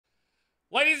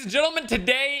Ladies and gentlemen,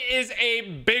 today is a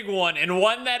big one and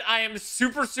one that I am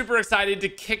super excited to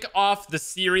kick off the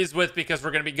series with, because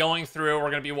we're going to be going through, we're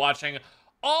going to be watching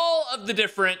all of the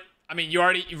different, I mean,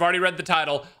 you've already read the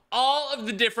title, all of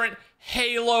the different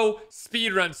Halo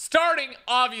speedruns, starting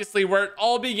obviously where it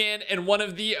all began in one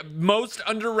of the most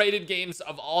underrated games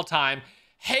of all time,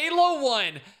 Halo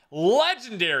 1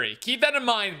 Legendary. Keep that in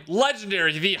mind,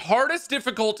 Legendary, the hardest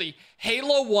difficulty,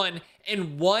 Halo 1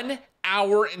 in 1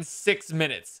 hour and 6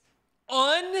 minutes.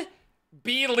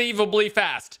 Unbelievably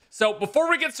fast. So before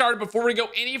we get started, before we go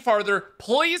any farther,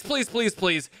 please,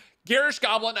 Garish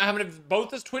Goblin, I have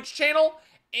both his Twitch channel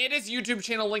and his YouTube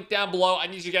channel linked down below. I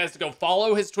need you guys to go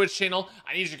follow his Twitch channel.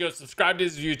 I need you to go subscribe to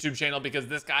his YouTube channel, because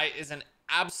this guy is an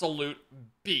absolute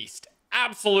beast.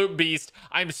 Absolute beast.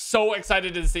 I'm so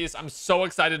excited to see this. I'm so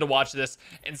excited to watch this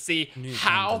and see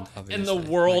how in the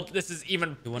world this is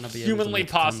even humanly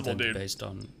possible, dude. Based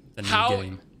on the new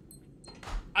game.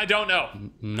 I don't know.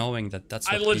 Knowing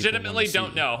that's what I legitimately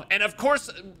don't know. And of course,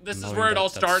 this is where it all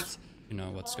starts. You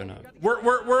know what's gonna.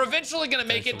 We're eventually gonna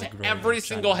make it to every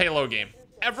single Halo game.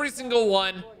 Every single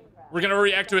one. We're gonna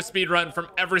react to a speed run from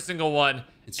every single one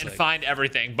and find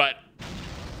everything. But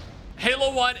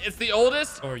Halo 1, it's the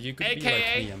oldest. Or you could be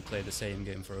like me and play the same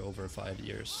game for over 5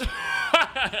 years.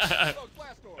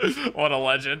 What a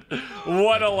legend.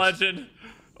 What a legend.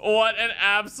 What an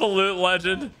absolute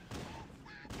legend.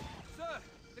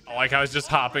 I like how he's just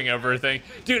hopping over everything.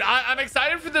 Dude, I'm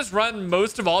excited for this run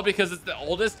most of all because it's the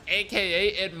oldest, aka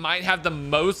it might have the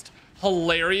most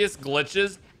hilarious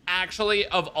glitches actually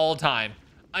of all time.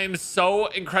 I am so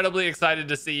incredibly excited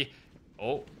to see.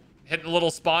 Oh, hitting a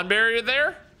little spawn barrier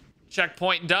there.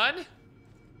 Checkpoint done.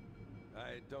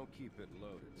 I don't keep it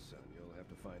loaded, son. You'll have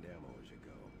to find ammo as you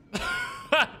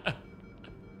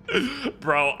go.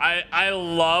 Bro, I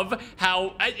love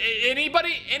how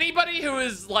anybody who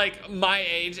is like my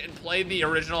age and played the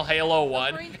original Halo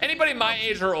 1, anybody my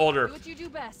age or older, do what you do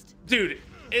best. Dude,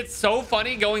 it's so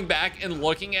funny going back and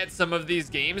looking at some of these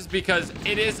games, because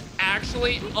it is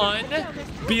actually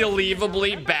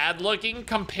unbelievably bad looking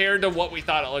compared to what we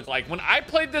thought it looked like. When I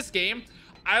played this game,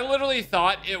 I literally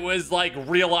thought it was like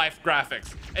real life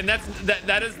graphics, and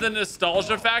that is the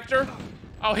nostalgia factor.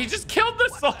 Oh, he just killed the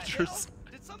soldiers.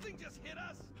 Did something just hit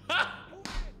us?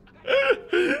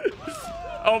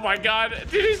 Oh my god,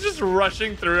 dude, he's just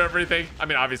rushing through everything. I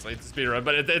mean, obviously it's a speedrun,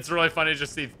 but it's really funny to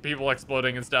just see people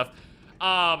exploding and stuff.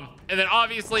 And then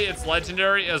obviously it's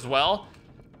legendary as well.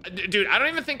 Dude, I don't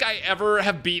even think I ever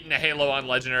have beaten a Halo on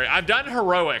legendary. I've done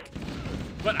heroic,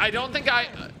 but I don't think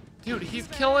dude, he's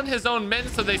killing his own men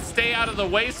so they stay out of the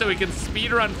way so he can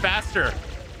speedrun faster.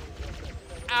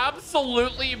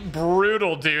 Absolutely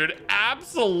brutal, dude.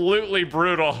 Absolutely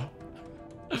brutal.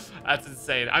 That's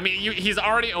insane. I mean, he's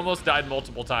already almost died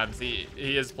multiple times. He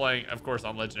is playing, of course,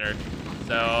 on legendary.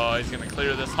 So he's gonna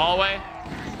clear this hallway.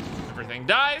 Everything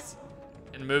dies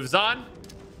and moves on.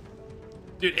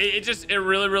 Dude, it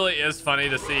really is funny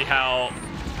to see how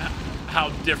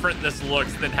different this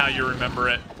looks than how you remember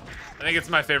it. I think it's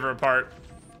my favorite part.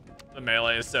 The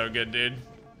melee is so good, dude.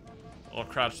 A little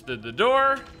crouch through the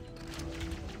door.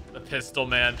 The pistol,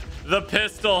 man. The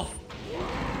pistol.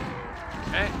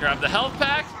 Okay, grab the health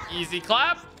pack. Easy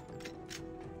clap.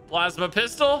 Plasma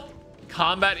pistol.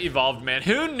 Combat evolved, man.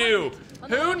 Who knew?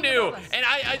 Who knew? And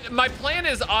my plan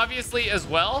is obviously as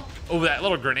well. Oh, that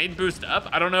little grenade boost up.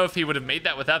 I don't know if he would have made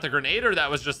that without the grenade, or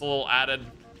that was just a little added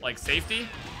like safety.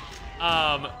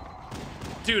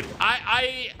 Dude,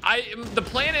 the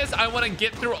plan is I want to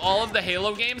get through all of the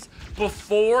Halo games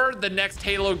before the next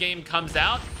Halo game comes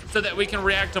out, so that we can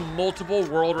react to multiple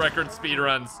world record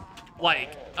speedruns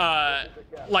like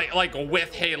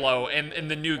with Halo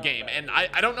and the new game. And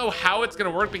I don't know how it's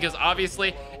gonna work, because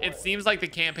obviously it seems like the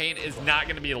campaign is not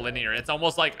gonna be linear. It's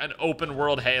almost like an open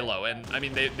world Halo, and I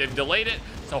mean they've delayed it,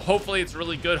 so hopefully it's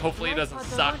really good. Hopefully it doesn't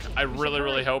suck. I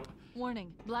really hope.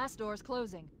 Warning, blast doors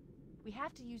closing. We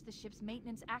have to use the ship's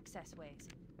maintenance access ways.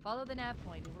 Follow the nav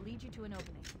point. It will lead you to an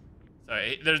opening.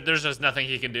 So there's just nothing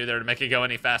he can do there to make it go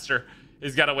any faster.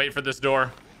 He's got to wait for this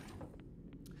door.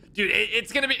 Dude,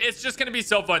 it's just gonna be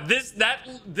so fun.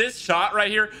 This shot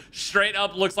right here straight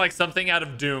up looks like something out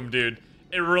of Doom, dude.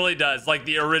 It really does, like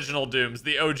the original Dooms,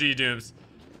 the OG Dooms.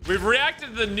 We've reacted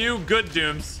to the new good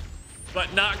Dooms,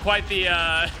 but not quite the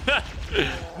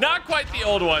not quite the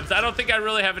old ones. I don't think I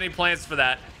really have any plans for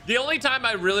that. The only time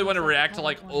I really want to react to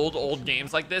like old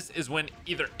games like this is when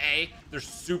either A, they're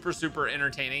super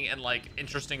entertaining and like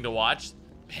interesting to watch,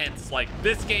 hence like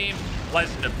this game,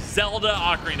 Legend of Zelda,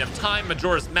 Ocarina of Time,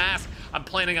 Majora's Mask. I'm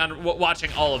planning on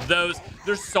watching all of those.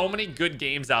 There's so many good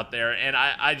games out there, and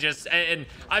and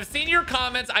I've seen your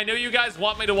comments. I know you guys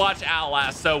want me to watch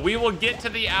Outlast, so we will get to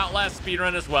the Outlast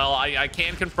speedrun as well. I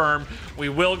can confirm we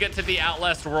will get to the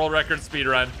Outlast world record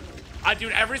speedrun.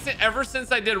 Dude, ever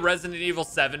since I did Resident Evil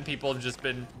 7, people have just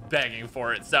been begging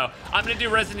for it. So I'm gonna do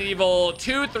Resident Evil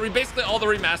 2, 3, basically all the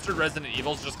remastered Resident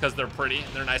Evils, just because they're pretty and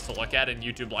they're nice to look at, and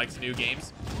YouTube likes new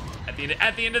games. At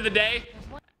the end of the day,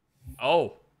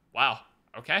 oh wow,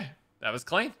 okay, that was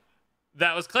clean.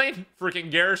 That was clean.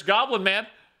 Freaking garish goblin, man.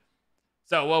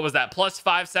 So what was that? Plus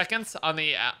 5 seconds on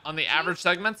the average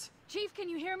segments. Chief, can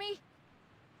you hear me?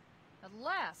 At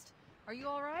last. Are you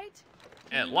all right?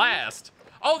 At last.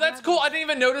 Oh, that's cool. I didn't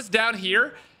even notice down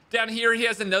here. Down here, he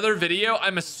has another video,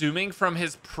 I'm assuming from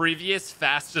his previous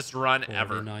fastest run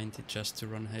ever. 90 just to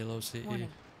run Halo CE.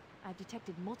 I've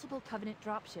detected multiple Covenant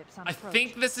dropships on I approach.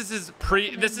 think this is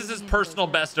his personal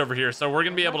best over here, so we're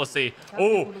gonna be able to see.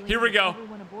 Oh, here we go.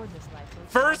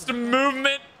 First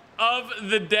movement of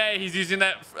the day. He's using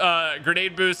that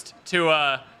grenade boost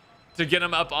to get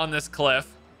him up on this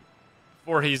cliff.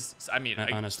 Or he's, I mean,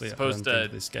 honestly, supposed I don't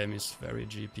think this game is very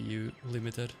GPU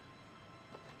limited.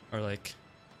 Or like,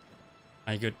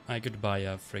 I could buy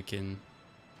a freaking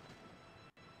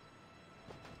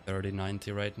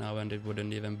 3090 right now, and it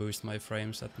wouldn't even boost my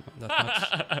frames that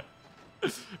much.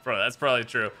 Bro, that's probably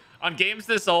true. On games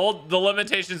this old, the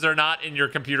limitations are not in your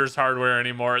computer's hardware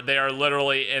anymore. They are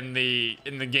literally in the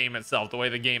game itself, the way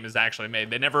the game is actually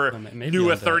made. They never knew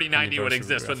a 3090 would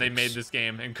exist when they made this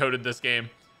game and coded this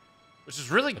game. Which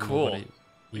is really cool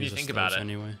when you think about it.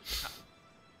 Anyway.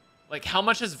 Like, how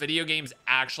much has video games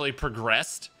actually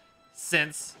progressed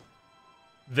since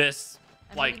this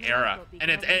like era?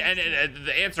 And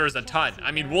the answer is a ton.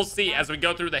 I mean, we'll see as we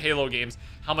go through the Halo games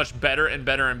how much better and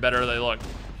better and better they look.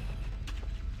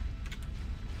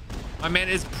 My man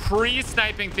is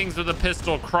pre-sniping things with a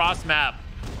pistol cross map.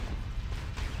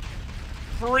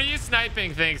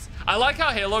 Pre-sniping things. I like how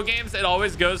Halo games, it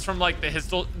always goes from like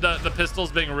the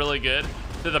pistols being really good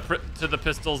to the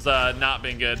pistols not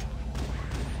being good.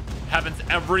 Happens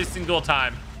every single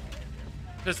time.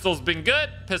 Pistols being good,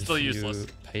 pistol useless. If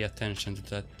you pay attention to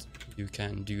that, you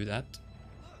can do that.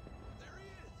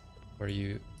 Where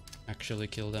you actually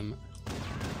kill them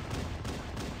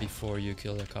before you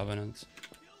kill the Covenant.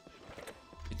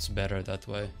 It's better that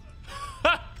way.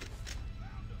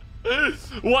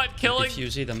 What, killing? If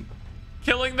you see them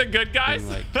killing the good guys?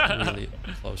 being, like, really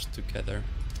close together.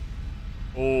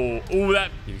 Oh,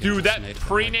 that dude, that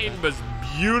pre-nade was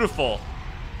beautiful.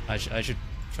 I should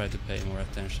try to pay more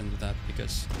attention to that,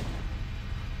 because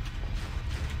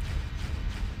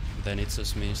then it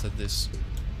just means that this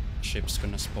ship's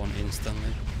gonna spawn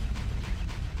instantly.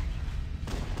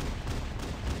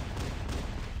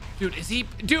 Dude,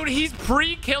 he's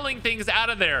pre-killing things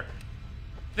out of there.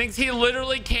 Things he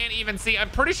literally can't even see. I'm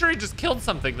pretty sure he just killed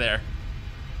something there.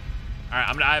 All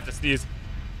right, I have to sneeze.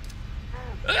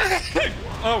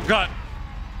 Oh God,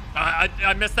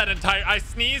 I missed that entire. I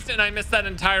sneezed and I missed that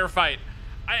entire fight.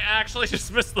 I actually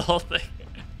just missed the whole thing.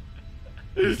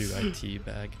 You do IT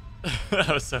bag. That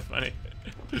was so funny.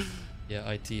 Yeah,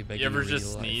 IT bag. You ever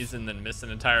just sneeze and then miss an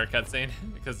entire cutscene?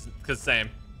 Because same.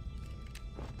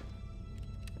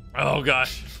 Oh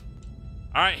gosh.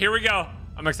 All right, here we go.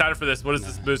 I'm excited for this. What is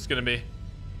this boost gonna be?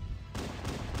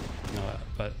 No,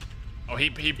 but oh, he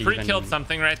pre-killed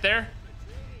something right there.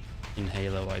 In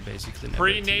Halo, I basically never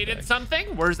pre-naded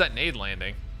something. Where's that nade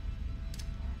landing?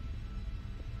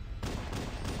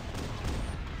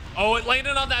 Oh, it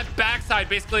landed on that backside,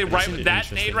 basically. Right,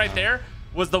 that nade right there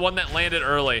was the one that landed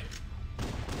early.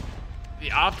 The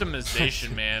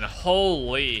optimization, man,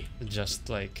 holy! Just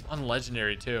like on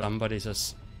legendary too. Somebody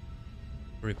just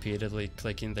repeatedly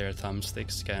clicking their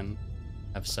thumbsticks can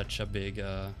have such a big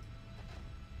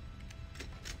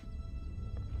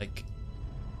like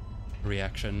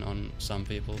reaction on some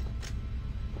people.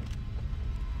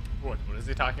 What is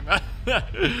he talking about?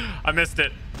 I missed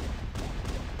it.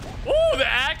 Oh, the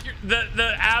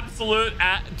absolute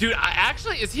dude.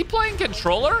 Actually, is he playing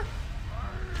controller,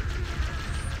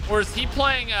 or is he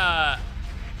playing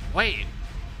wait?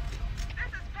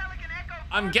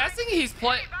 I'm guessing he's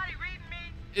playing.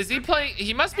 Is he playing?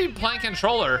 He must be playing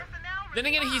controller. Then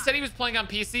again, he said he was playing on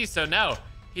PC, so no,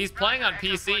 he's playing on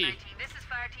PC.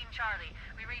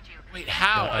 Wait,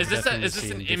 how? Yeah, is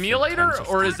this an emulator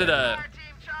or is it a?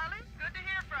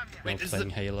 Wait,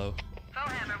 playing Halo.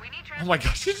 Oh my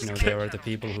gosh! You know, there are the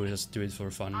people who just do it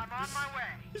for fun.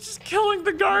 He's just killing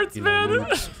the guards, you man. know,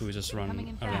 who just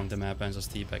run around the map and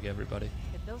just teabag everybody.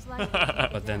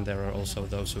 But then there are also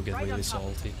those who get really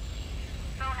salty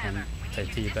and they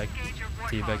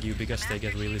teabag you because they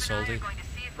get really salty.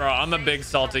 Bro, I'm a big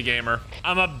salty gamer.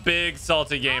 I'm a big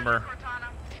salty gamer.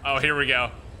 Oh, here we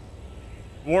go.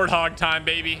 Warthog time,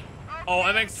 baby. Oh,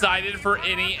 I'm excited for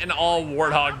any and all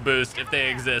Warthog boost if they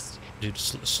exist. Dude,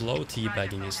 slow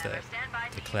teabagging is the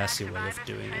classy way of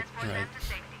doing it, right?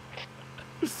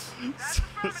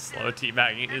 Slow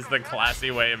teabagging is the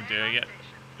classy way of doing it.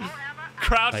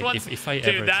 Crouch Like, one. if I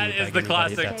Dude, ever that teabag is the anybody,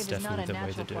 classic. that's definitely the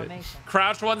way to do it.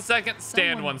 Crouch 1 second,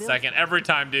 stand 1 second every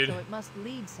time, dude. So it must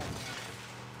lead somewhere.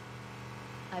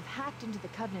 I've hacked into the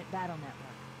Covenant battle network.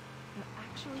 They're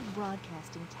actually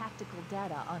broadcasting tactical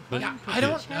data on But I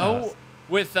don't know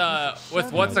with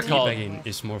what's it called? Teabagging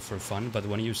is more for fun, but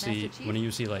when you see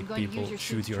like people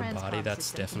shoot your body,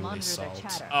 that's definitely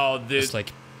salt. Oh, dude, It's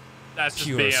like that's just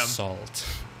pure BM. salt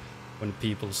when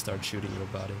people start shooting your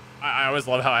body. I always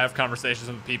love how I have conversations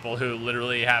with people who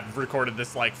literally have recorded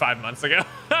this like 5 months ago.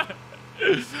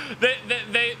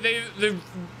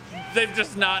 They've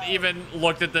just not even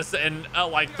looked at this in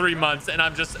like 3 months, and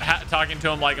I'm just talking to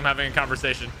them like I'm having a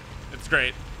conversation. It's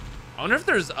great. I wonder if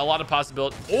there's a lot of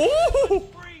possibility. Oh,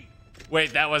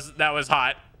 wait, that was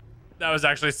hot. That was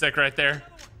actually sick right there.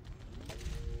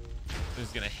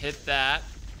 Who's gonna hit that?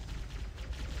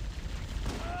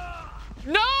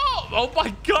 No! Oh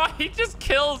my god, he just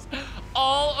kills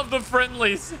all of the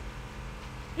friendlies.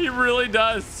 He really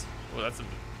does. Well, that's some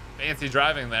fancy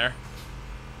driving there.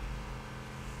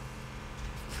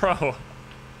 Bro.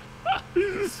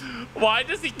 Why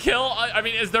does he kill? I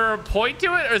mean, is there a point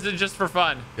to it, or is it just for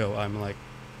fun? Yo, I'm like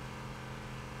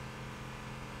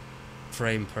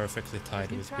frame perfectly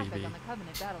tied with BB.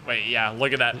 Wait, yeah,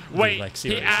 look at that. Wait, like, he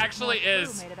seriously. actually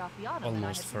is.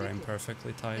 Almost frame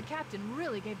perfectly The tied. captain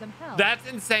really gave them hell. That's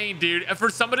insane, dude. For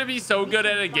somebody to be so good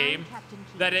at a game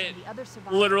that it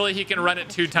literally he can run it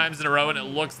 2 times in a row and it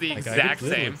looks the Like, I exact could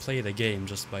literally same. play the game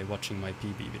just by watching my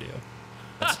PB video.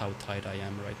 That's how tight I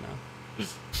am right now.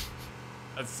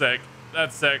 That's sick.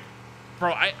 That's sick.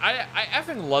 Bro, I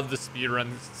effing love the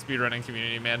speedrunning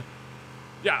community, man.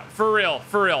 Yeah, for real,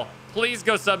 for real. Please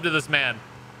go sub to this man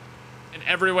in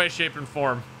every way, shape, and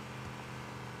form.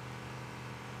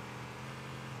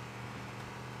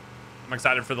 I'm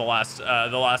excited for the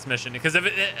last mission because if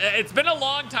it's been a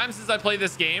long time since I played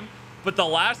this game, but the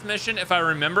last mission, if I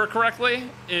remember correctly,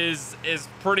 is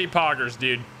pretty poggers,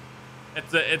 dude.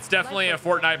 It's definitely a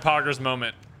Fortnite poggers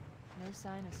moment. No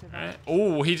sign of survival.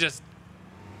 Oh, he just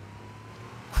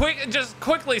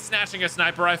quickly snatching a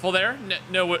sniper rifle there.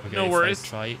 No worries. If I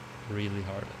try really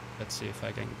hard, let's see if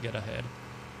I can get ahead.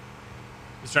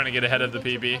 He's trying to get ahead of the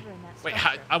PB. Wait,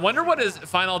 I wonder what his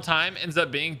final time ends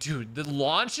up being. Dude, the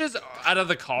launches out of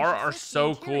the car are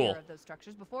so cool. Of those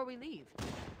structures before we leave.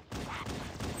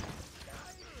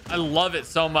 I love it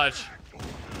so much.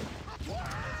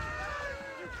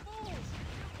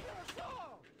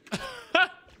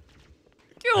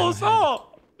 Kill us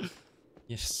all.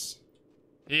 Yes.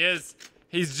 He is.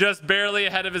 He's just barely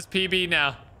ahead of his PB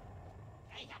now.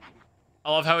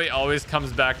 I love how he always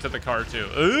comes back to the car too.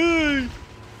 Ooh.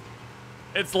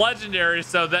 It's legendary,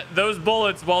 so that those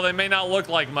bullets, while they may not look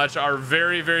like much, are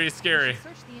very, very scary.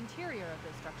 Search the interior of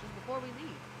those structures before we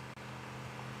leave.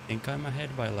 I think I'm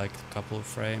ahead by like a couple of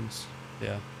frames.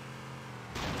 Yeah.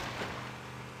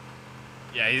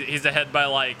 Yeah, he's ahead by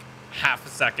like half a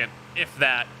second, if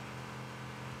that.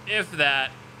 If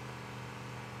that.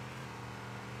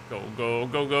 Go, go,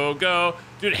 go, go, go.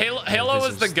 Dude, Halo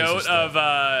is the GOAT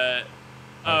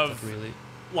of really,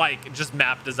 like just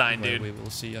map design, dude. We will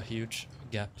see a huge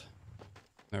gap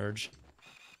merge.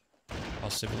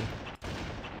 Possibly.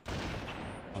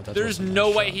 Oh, There's wasn't no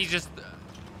one way shot. he just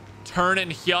turned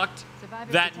and yucked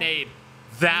Survivors that detected. nade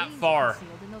that Marines are far.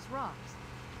 concealed in those rocks.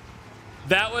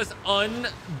 That was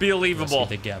unbelievable.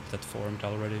 See the gap that formed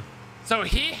already. So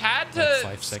he had Like to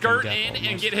 5 second skirt gap in and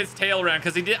almost. get his tail around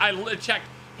because he did. I checked.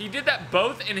 He did that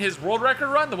both in his world record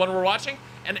run, the one we're watching,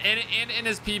 and in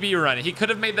his PB run. He could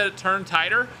have made the turn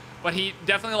tighter, but he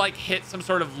definitely like hit some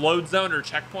sort of load zone or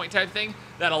checkpoint type thing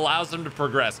that allows him to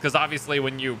progress. Because obviously,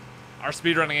 when you are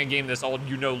speedrunning a game this old,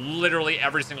 you know literally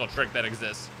every single trick that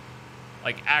exists.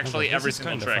 Like actually No, but every this is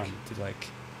single kinda trick. fun to, like,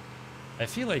 I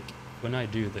feel like when I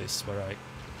do this, where I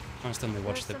constantly There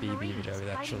are watch the some BB Marines video, it hiding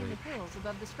in actually the hills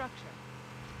above the structure.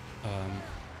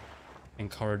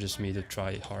 encourages me to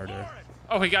try harder.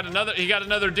 Oh, he got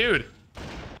another dude.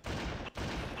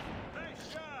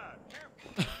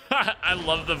 I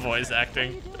love the voice What are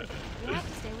acting. you doing? You have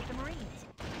to stay with the Marines.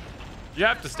 You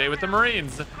have to stay with the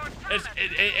Marines.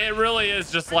 It really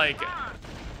is just like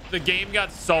the game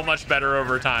got so much better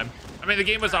over time. I mean, the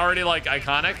game was already like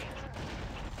iconic.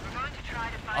 We're going to try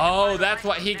to Oh, that's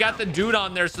why he got the dude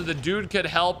on there, so the dude could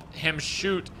help him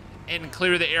shoot and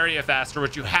clear the area faster,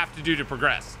 which you have to do to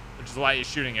progress, which is why he's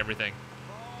shooting everything.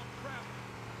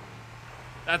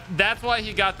 That's why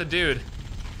he got the dude.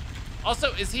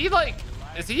 Also, is he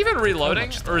even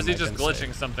reloading, or is he just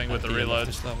glitching something with the reload?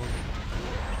 This level.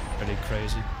 Pretty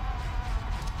crazy.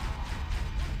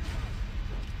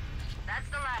 That's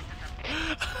the last of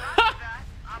them.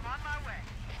 I'm on my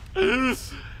way.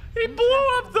 He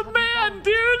blew up the man,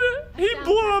 dude. He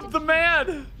blew up the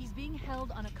man. He's being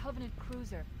held on a Covenant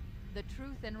cruiser, the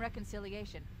Truth and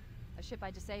Reconciliation, a ship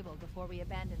I disabled before we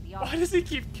abandoned the Ark. Why does he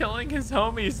keep killing his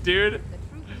homies, dude? The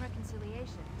Truth and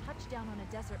Reconciliation touched down on a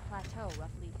desert plateau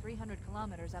roughly 300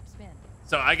 kilometers upspin.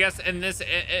 So I guess in this,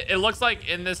 it looks like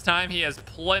in this time he has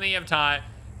plenty of time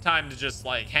to just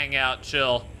like hang out,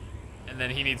 chill, and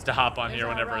then he needs to hop on here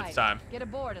whenever it's time. Get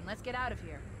aboard and let's get out of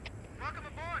here. Welcome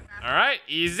aboard. All right,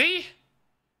 easy.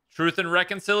 Truth and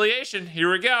Reconciliation.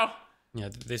 Here we go. Yeah,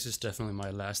 this is definitely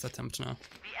my last attempt now.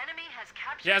 The enemy has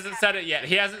captured. He hasn't said it yet.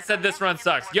 He hasn't said this run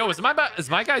sucks. Yo, is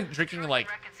my guy drinking like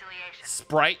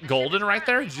Sprite Golden right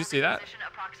there? Did you see that?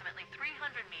 Approximately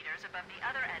 300 meters above the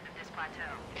other end of this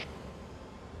plateau.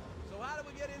 So how do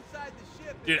we get inside the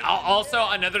ship? Dude, also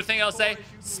another thing I'll say,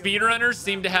 speedrunners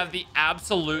seem to have the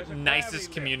absolute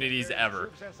nicest communities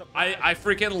ever. I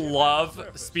freaking love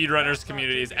speedrunners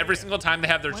communities. Every single time they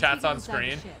have their chats on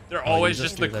screen, they're always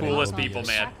just the coolest people,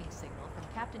 man.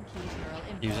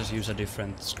 You just use a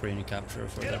different screen capture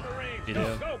for the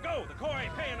video. Go! The Corps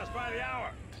ain't paying us by the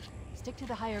hour. Stick to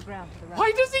the higher ground to the right.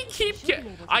 Why does he keep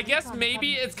I guess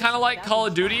maybe it's kind of like Call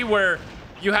of Duty where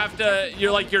you have to,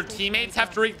 your teammates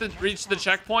have to reach the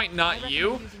checkpoint, not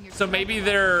you. So maybe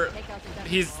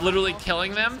he's literally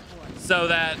killing them so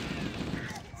that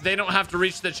they don't have to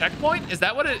reach the checkpoint. Is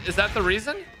that the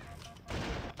reason?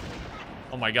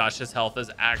 Oh my gosh, his health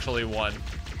is actually 1.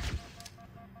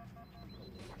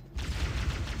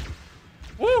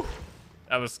 Woo!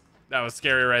 That was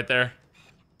scary right there.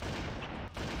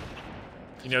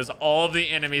 He knows all of the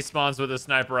enemy spawns with a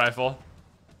sniper rifle.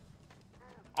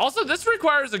 Also, this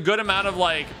requires a good amount of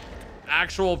like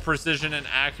actual precision and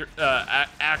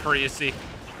accuracy.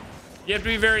 You have to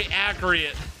be very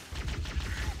accurate.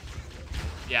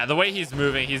 Yeah, the way he's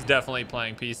moving, he's definitely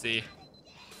playing PC.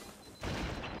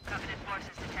 Covenant forces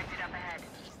detected up ahead.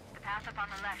 The path up on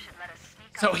the left should let us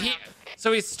sneak up.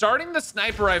 So he's starting the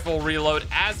sniper rifle reload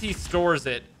as he stores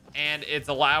it, and it's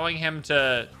allowing him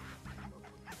to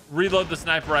reload the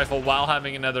sniper rifle while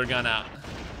having another gun out.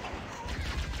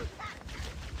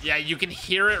 Yeah, you can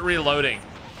hear it reloading.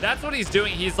 That's what he's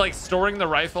doing. He's like storing the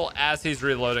rifle as he's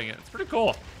reloading it. It's pretty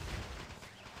cool.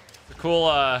 It's a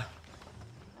cool,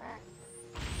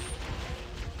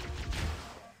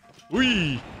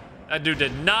 Whee! That dude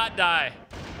did not die.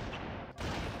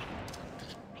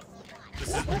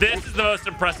 This is the most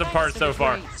impressive part so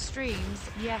far. Streams,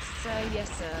 yes sir, yes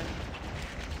sir.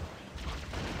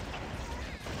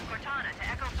 Cortana to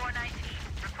Echo 419,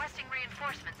 requesting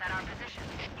reinforcements at our position.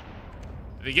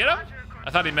 Did he get him?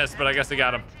 I thought he missed, but I guess he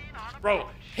got him. Bro,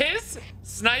 his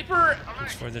sniper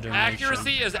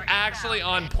accuracy is actually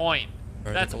on point.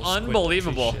 That's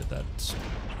unbelievable.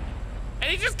 And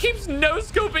he just keeps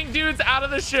no-scoping dudes out of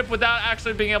the ship without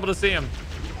actually being able to see him.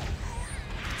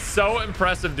 So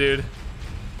impressive, dude.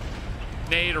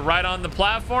 Nade right on the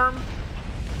platform.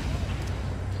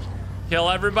 Kill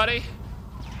everybody.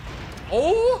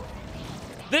 Oh,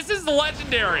 this is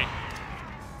legendary.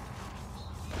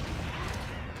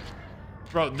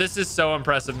 Bro, this is so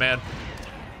impressive, man.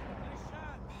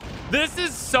 This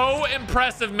is so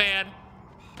impressive, man.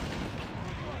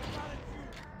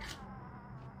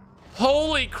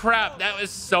 Holy crap, that was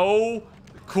so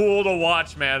cool to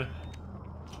watch, man.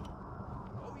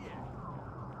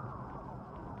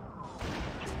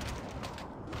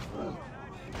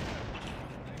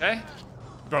 Okay,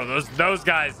 bro, those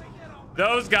guys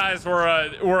were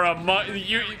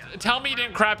you tell me you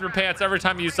didn't crap your pants every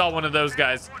time you saw one of those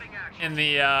guys in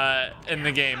the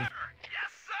game. Yes,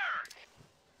 sir.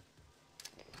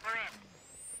 We're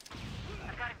in.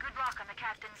 I've got a good lock on the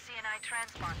captain's CNI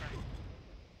transponder.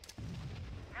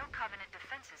 No Covenant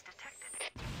defenses detected.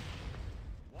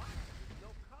 What? No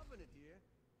Covenant here.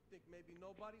 Think maybe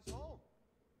nobody's home.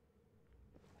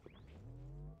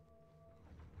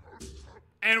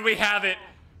 And we have it.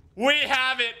 We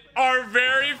have it. Our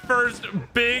very first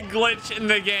big glitch in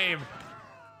the game.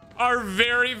 Our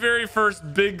very, very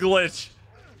first big glitch.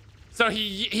 So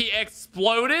he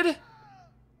exploded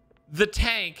the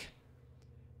tank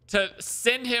to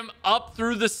send him up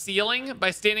through the ceiling by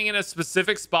standing in a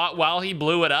specific spot while he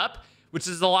blew it up, which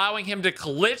is allowing him to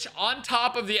glitch on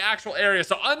top of the actual area.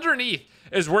 So underneath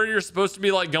is where you're supposed to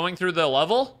be like going through the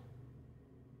level.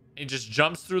 He just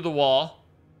jumps through the wall,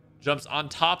 jumps on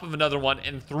top of another one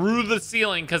and through the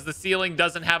ceiling because the ceiling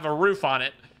doesn't have a roof on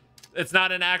it. It's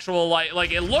not an actual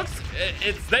like it looks,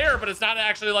 it's there, but it's not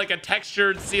actually like a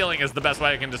textured ceiling is the best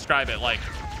way I can describe it. Like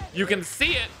you can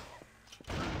see it,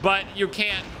 but you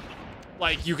can't,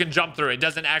 like you can jump through it. It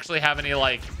doesn't actually have any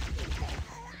like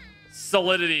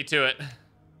solidity to it.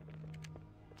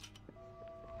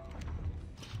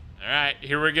 All right,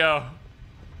 here we go.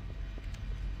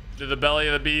 To the belly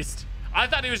of the beast. I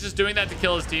thought he was just doing that to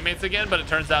kill his teammates again, but it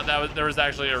turns out that there was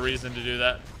actually a reason to do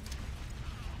that.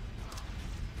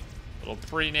 Little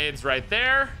pre-nades right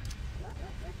there.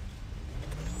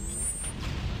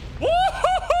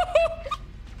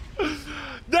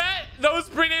 Those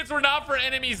pre-nades were not for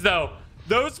enemies though.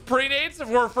 Those pre-nades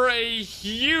were for a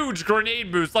huge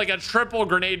grenade boost, like a triple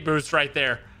grenade boost right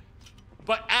there.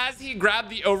 But as he grabbed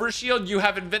the overshield, you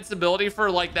have invincibility for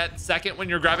like that second when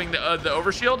you're grabbing the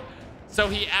overshield. So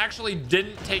he actually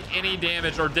didn't take any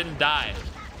damage or didn't die.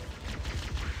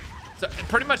 So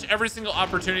pretty much every single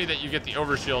opportunity that you get the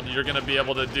overshield, you're gonna be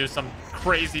able to do some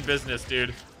crazy business,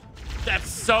 dude. That's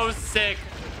so sick.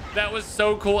 That was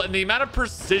so cool. And the amount of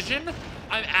precision,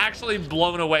 I'm actually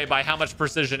blown away by how much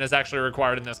precision is actually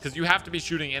required in this because you have to be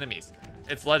shooting enemies.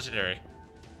 It's legendary.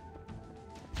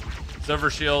 This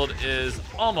overshield is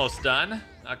almost done.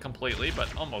 Not completely, but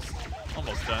almost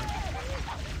done.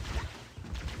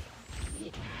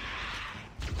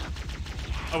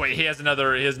 Oh wait, he has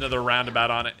another roundabout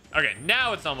on it. Okay,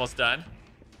 now it's almost done.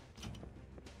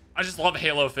 I just love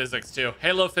Halo physics too.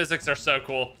 Halo physics are so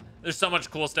cool. There's so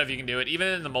much cool stuff you can do it, even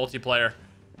in the multiplayer.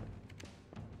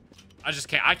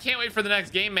 I can't wait for the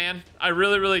next game, man. I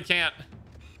really, really can't.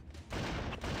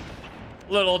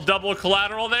 Little double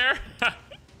collateral there.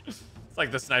 It's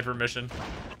like the sniper mission.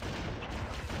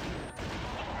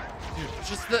 Dude,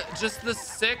 just the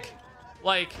sick,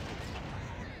 like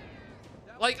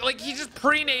he just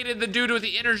pre-nated the dude with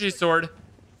the energy sword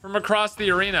from across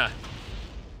the arena.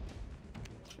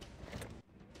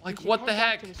 Like, what the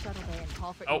heck?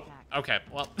 Oh, okay.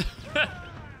 Well.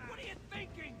 What are you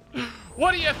thinking?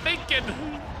 What are you thinking?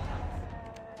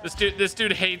 This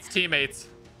dude hates teammates.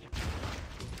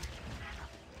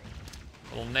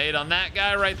 Little nade on that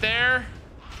guy right there.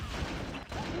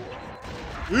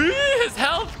 His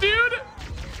health, dude.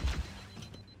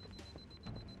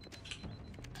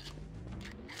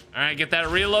 All right, get that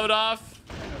reload off.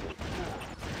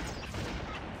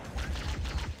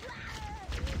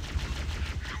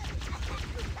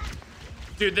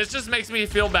 Dude, this just makes me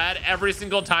feel bad every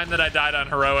single time that I died on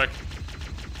heroic.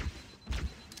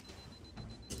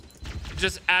 It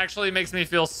just actually makes me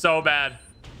feel so bad.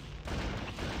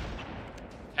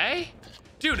 Hey,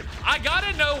 dude, I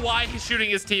gotta know why he's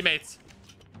shooting his teammates.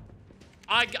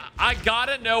 I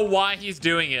gotta know why he's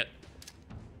doing it.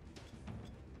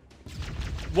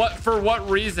 For what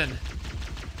reason?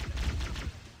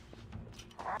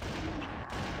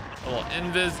 Little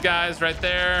invis guys right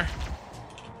there.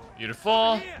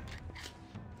 Beautiful.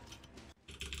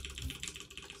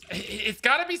 It's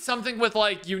got to be something with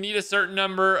like you need a certain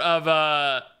number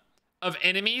of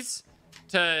enemies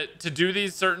to do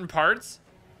these certain parts.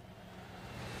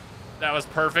 That was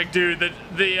perfect, dude.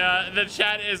 The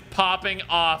chat is popping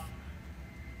off.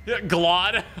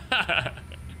 Glod.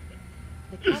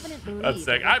 The Covenant believes that's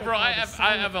sick.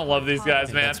 I haven't loved these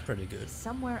guys, man. That's pretty good.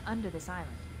 Somewhere under this island.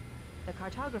 The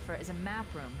cartographer is a map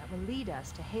room that will lead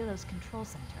us to Halo's control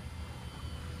center.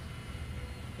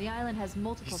 The island has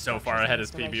multiple. He's so far ahead of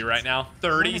PB right now.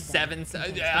 37.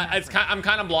 I'm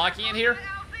kind of blocking it here,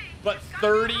 but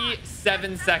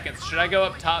 37 seconds. Should I go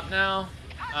up top now?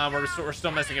 We're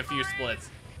still missing a few splits.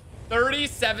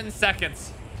 37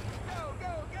 seconds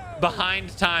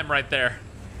behind time right there.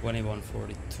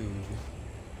 21:42.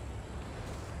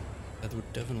 That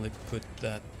would definitely put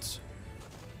that.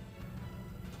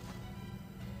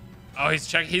 Oh,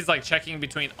 he's like checking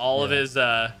between all of his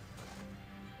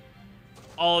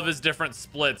different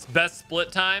splits. Best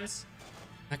split times.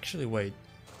 Actually, wait.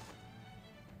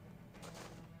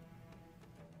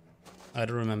 I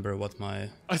don't remember what my.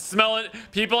 I smell it.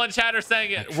 People in chat are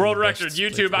saying it. World record.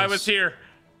 YouTube. I was here.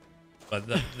 But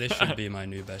this should be my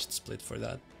new best split for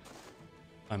that.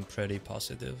 I'm pretty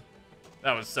positive.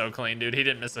 That was so clean, dude. He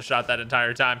didn't miss a shot that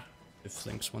entire time. If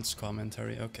Lynx wants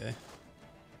commentary, okay.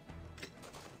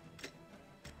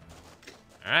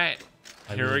 All right,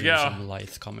 here we will do go. Some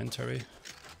light commentary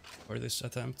for this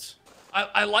attempt.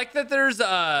 I like that there's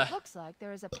a. It looks like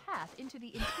there is a path into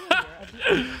the interior of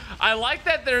the. I like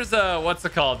that there's a what's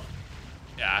it called?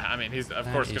 Yeah, I mean he's of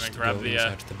course gonna grab the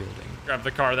building. Grab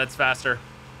the car. That's faster.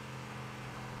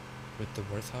 With the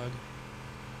Warthog.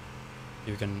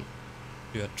 You can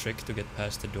do a trick to get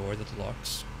past the door that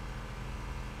locks.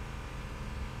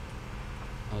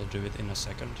 I'll do it in a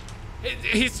second.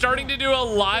 He's starting to do a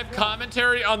live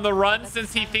commentary on the run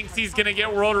since he thinks he's gonna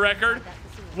get world record.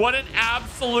 What an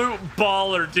absolute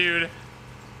baller, dude.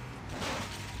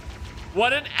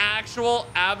 What an actual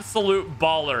absolute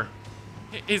baller.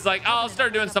 He's like, oh, I'll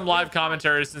start doing some live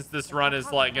commentary since this run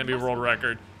is like gonna be world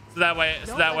record. So that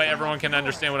way everyone can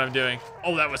understand what I'm doing.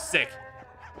 Oh, that was sick.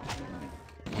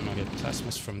 I'm gonna get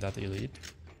plasmas from that elite.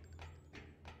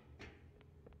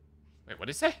 Wait, what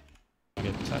did he say? I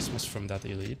get plasmas from that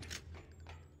elite.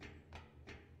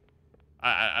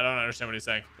 I don't understand what he's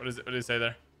saying. What did he say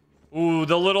there? Ooh,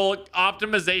 the little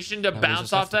optimization to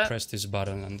bounce off that. Press this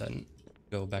button and then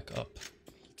go back up.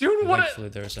 Dude, what Thankfully,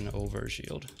 there's an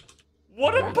overshield.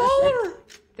 What a baller!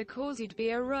 The cause you'd be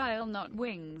a rail, not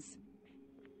wings.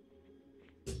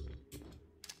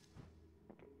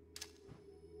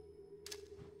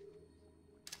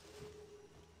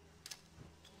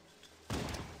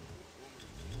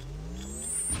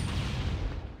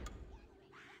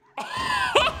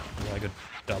 I got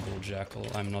double jackal.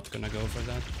 I'm not gonna go for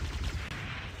that.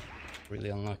 Really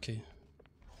unlucky.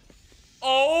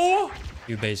 Oh!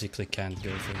 You basically can't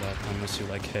go for that unless you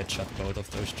like headshot both of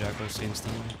those jackals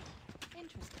instantly.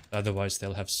 Otherwise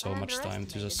they'll have so much time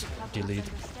to just delete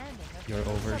your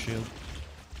overshield.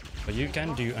 But you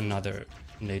can do another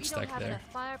nade stack there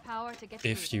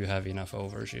if you have enough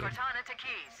overshield.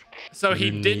 So he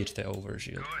you did need the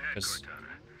overshield because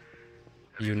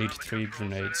you need 3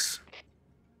 grenades,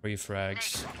 3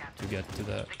 frags to get to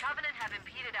the.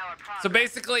 So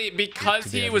basically, because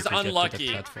he was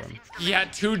unlucky, he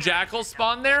had 2 jackals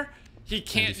spawn there. He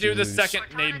can't do the second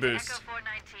nade boost.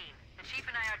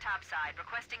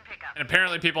 And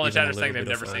apparently, people in chat are saying they've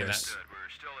never seen that.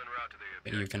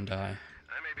 You can die.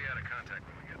 I may be out of contact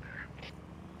when we get there.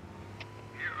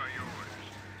 Here are your orders.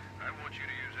 I want you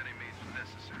to use any means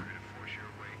necessary to force your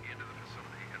way into the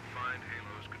facility and find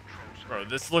Halo's control center. Bro,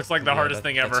 this looks like the hardest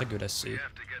thing ever. That's a good SC. We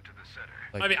have to get to the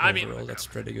center. Like, I mean, overall, that's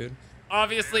pretty good.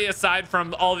 Obviously, aside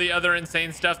from all the other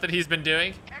insane stuff that he's been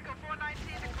doing. Echo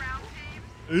 419 to ground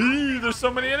team. Ooh, there's so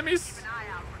many enemies. Keep an eye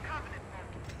out for Covenant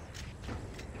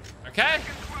movement. Okay.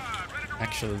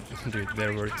 Actually, dude,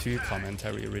 there were 2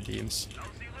 commentary redeems.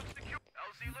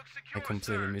 I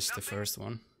completely missed the first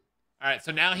one. All right,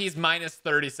 so now he's minus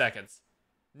 30 seconds.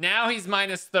 Now he's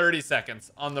minus 30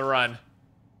 seconds on the run.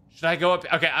 Should I go up?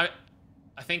 Okay, I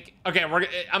think. Okay,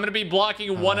 I'm gonna be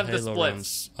blocking one of the Halo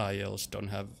splits. runs ILs don't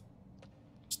have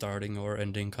starting or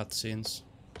ending cutscenes.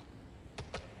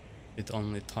 It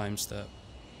only times the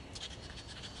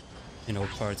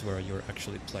part where you're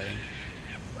actually playing.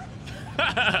 This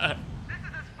is as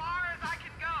far as I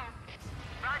can go.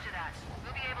 Roger that.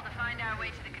 We'll be able to find our way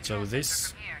to the control So this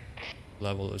center from here.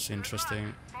 level is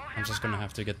interesting. I'm just gonna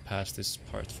have to get past this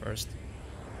part first.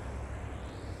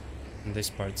 And this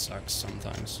part sucks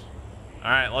sometimes.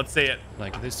 All right, let's see it.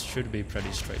 Like, this should be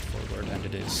pretty straightforward, and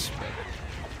it is, but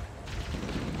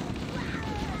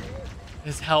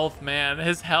His health, man.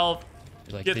 His health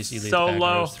like gets this elite so aggro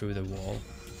low. through the wall.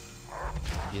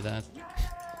 See that?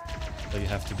 So you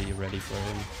have to be ready for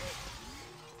him.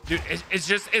 Dude,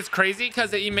 it's crazy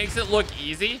because he makes it look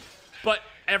easy, but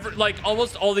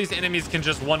almost all these enemies can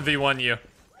just 1v1 you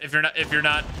if you're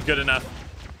not good enough.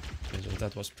 Okay, so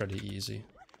that was pretty easy.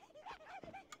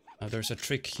 Now there's a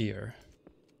trick here,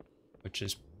 which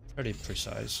is pretty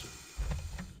precise.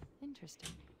 Interesting.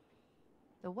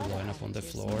 Line up on the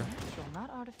floor,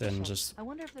 then just I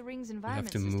wonder if the ring's you have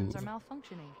environment to systems move are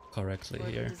malfunctioning. correctly Or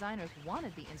the here. designers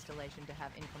wanted the installation to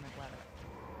have inclement weather.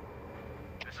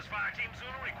 This is Fire Team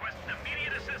Zulu requesting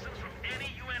immediate assistance from any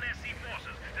UNSC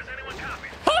forces. Does anyone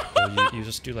copy? So you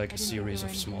just do like I a didn't know series there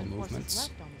of were any small reinforcements movements,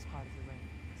 left on this part of the ring.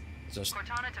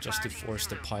 just to force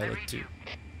the pilot to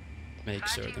make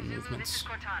certain movements.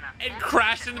 And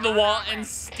crash into the wall and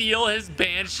steal his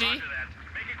Banshee.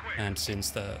 And since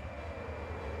that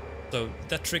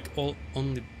trick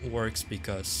only works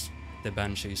because the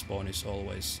Banshee spawn is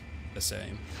always the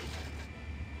same.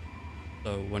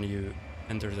 So when you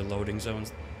enter the loading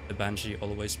zones, the Banshee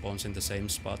always spawns in the same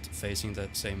spot, facing the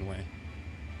same way.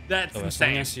 That's So as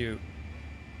insane. long as you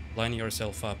line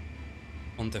yourself up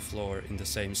on the floor in the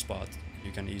same spot,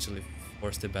 you can easily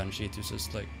force the Banshee to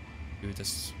just like do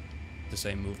the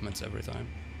same movements every time.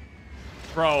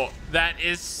 Bro, that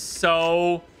is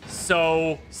so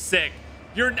sick.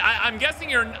 I'm guessing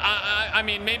you're. I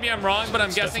mean, maybe I'm wrong, but I'm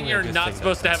It's guessing definitely a you're good not thing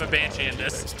supposed to that have a that's Banshee in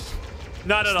this. technology-based.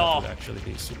 Not at That all. would actually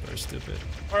be super stupid.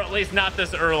 Or at least not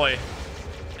this early.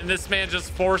 And this man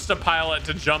just forced a pilot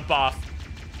to jump off.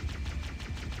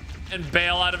 and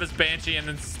bail out of his Banshee and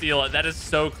then steal it. That is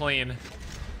so clean.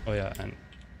 Oh yeah, and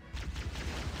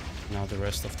now the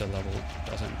rest of the level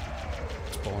doesn't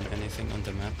spawn anything on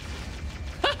the map.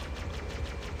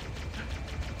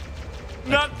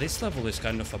 Like, this level is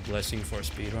kind of a blessing for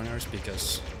speedrunners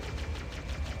because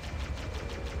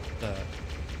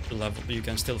the level, you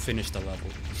can still finish the level.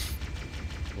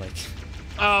 Like,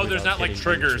 oh, there's not like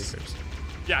triggers.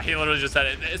 Yeah, he literally just said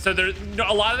it. So there's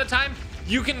a lot of the time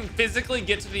you can physically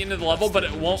get to the end of the level, but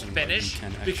it won't finish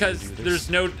because there's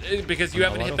no because you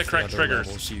haven't hit the correct triggers.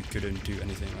 Levels, you couldn't do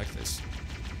anything like this,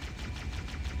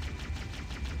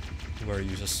 where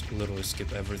you just literally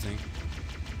skip everything.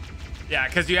 Yeah,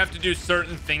 because you have to do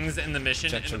certain things in the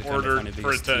mission in order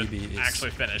for it to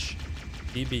actually finish.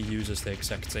 TB uses the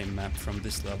exact same map from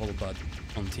this level, but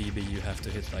on TB you have to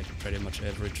hit like pretty much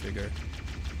every trigger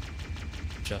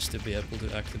just to be able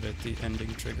to activate the ending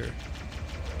trigger.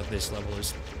 But this level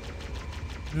is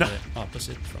the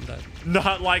opposite from that.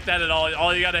 Not like that at all.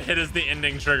 All you gotta hit is the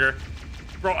ending trigger.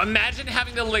 Bro, imagine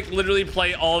having to like literally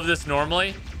play all of this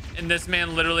normally, and this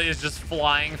man literally is just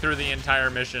flying through the entire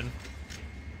mission.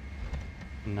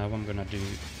 Now I'm gonna do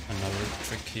another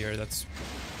trick here that's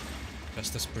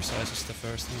just as precise as the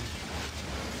first one.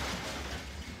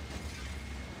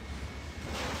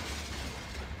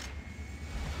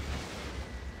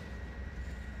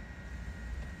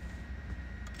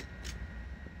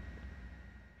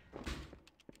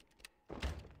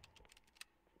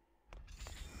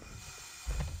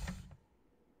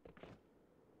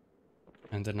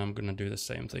 And then I'm gonna do the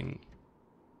same thing.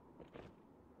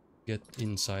 Get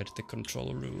inside the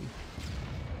control room.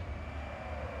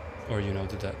 Or, you know,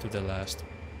 to the last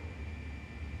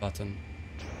button.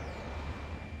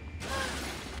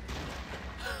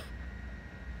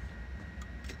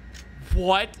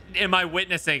 What am I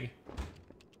witnessing?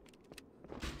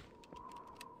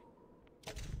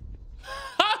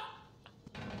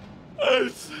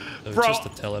 So Bro, just a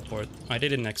teleport. I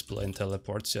didn't explain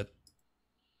teleports yet.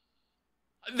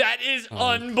 that is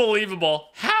unbelievable.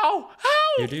 How?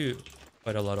 You do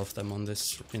quite a lot of them on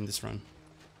this in this run.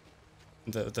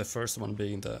 The first one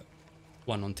being the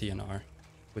one on TNR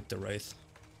with the Wraith.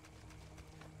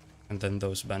 And then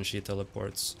those Banshee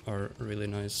teleports are really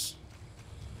nice.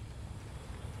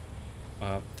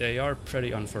 They are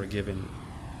pretty unforgiving.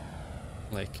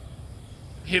 Like,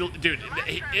 Dude,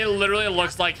 it literally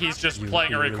looks like he's just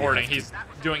playing a recording. He's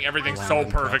doing everything so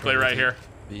perfectly right here.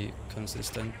 Be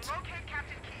consistent.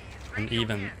 And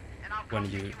even when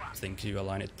you think you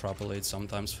align it properly, it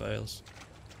sometimes fails.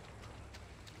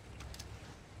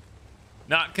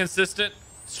 Not consistent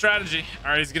strategy.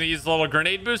 All right, he's gonna use a little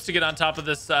grenade boost to get on top of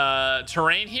this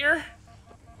terrain here.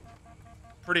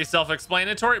 Pretty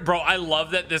self-explanatory. Bro, I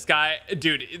love that this guy,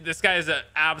 dude, this guy is an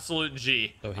absolute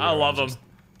G. So I love him.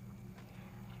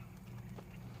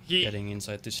 Getting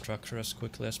inside this structure as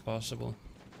quickly as possible.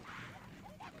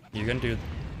 You can do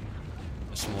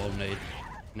a small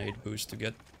nade boost to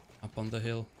get up on the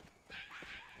hill.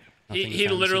 He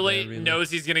literally really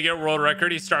knows he's gonna get world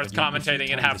record. He starts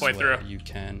commentating and halfway through.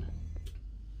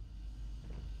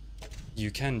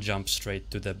 You can jump straight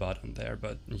to the button there,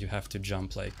 but you have to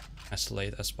jump like as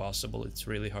late as possible. It's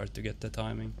really hard to get the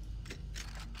timing.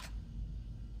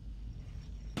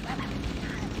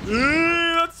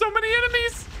 That's so many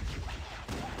enemies.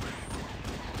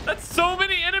 That's so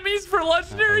many enemies for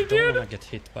legendary, dude. I don't wanna get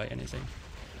hit by anything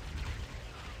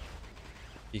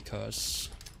because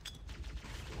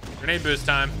grenade boost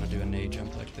time. I'm gonna do a nade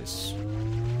jump like this.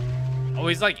 Oh,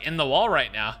 he's like in the wall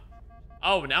right now.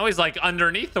 Oh, now he's like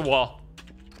underneath the wall.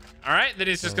 All right, then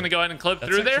he's just gonna go ahead and clip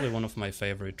through there. That's actually one of my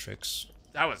favorite tricks.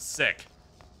 That was sick.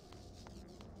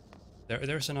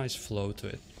 There's a nice flow to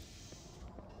it.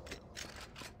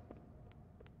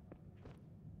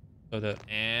 So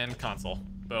and console.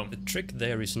 Boom. The trick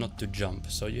there is not to jump.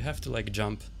 So you have to like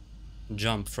jump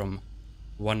from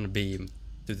one beam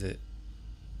to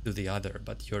the other,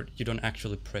 but you don't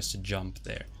actually press jump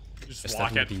there. Just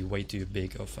walk that would be way too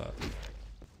big of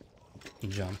a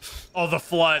jump. Oh, the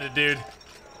flood, dude.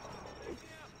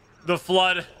 The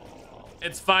flood.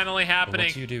 It's finally happening.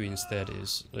 What you do instead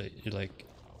is you like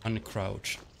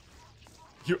uncrouch.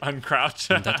 You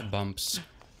uncrouch. And that bumps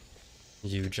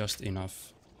you just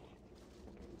enough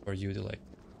for you to like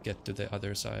get to the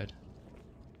other side.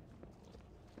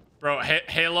 Bro,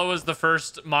 Halo is the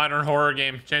first modern horror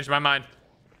game. Changed my mind.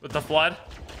 With the flood.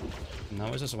 Now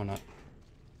I just wanna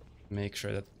make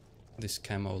sure that this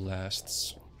camo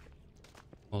lasts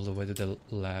all the way to the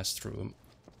last room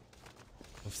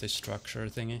of this structure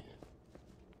thingy.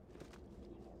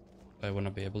 I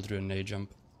wanna be able to do a nade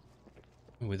jump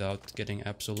without getting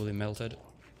absolutely melted.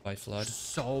 by flood.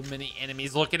 So many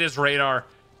enemies. Look at his radar.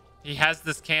 He has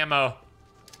this camo.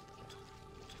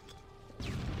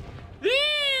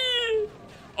 Eee!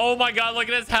 Oh my god, look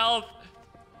at his health.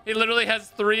 He literally has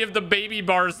 3 of the baby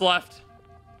bars left.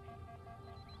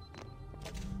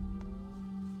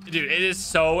 Dude, it is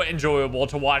so enjoyable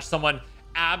to watch someone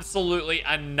absolutely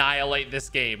annihilate this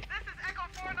game. This is Echo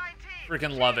 419.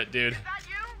 Freaking love it, dude. Is that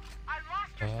you? I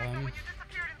lost your signal when you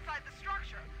disappeared inside the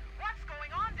structure. What's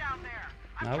going on down there?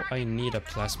 Now I need a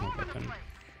plasma weapon.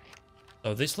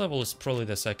 So this level is probably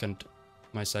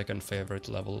my second favorite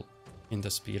level in the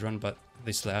speedrun, but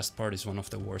this last part is one of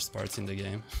the worst parts in the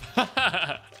game.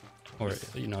 Or,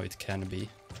 you know, it can be.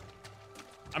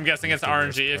 I'm guessing it's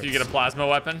RNG if you get a plasma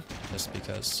weapon. Just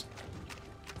because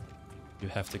you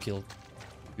have to kill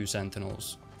 2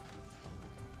 sentinels.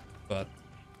 But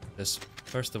this,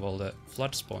 first of all, the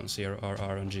flood spawns here are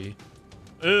RNG.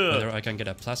 Whether I can get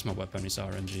a plasma weapon is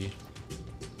RNG.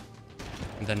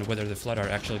 And then whether the flood are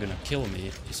actually gonna kill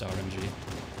me is RNG.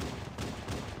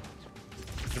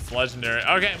 It's legendary.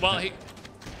 Okay, well,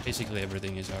 Basically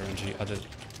everything is RNG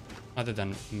other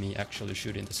than me actually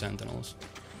shooting the sentinels.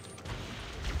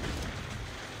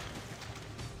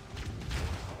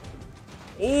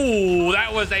 Ooh,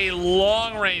 that was a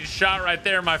long-range shot right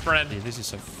there, my friend. Hey, this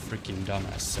is a freaking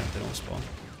dumbass sentinel spawn.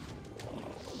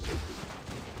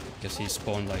 Because he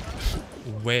spawned like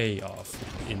way off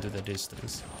into the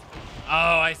distance.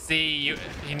 Oh, I see.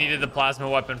 He needed the plasma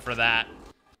weapon for that.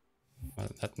 Well,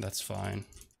 that's fine.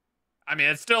 I mean,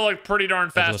 it still looked pretty darn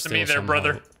fast to me there,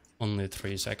 brother. Only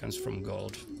 3 seconds from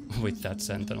gold with that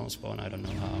sentinel spawn. I don't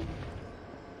know how.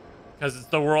 Because it's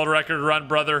the world record run,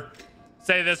 brother.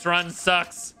 Say this run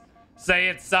sucks. Say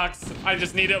it sucks. I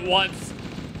just need it once.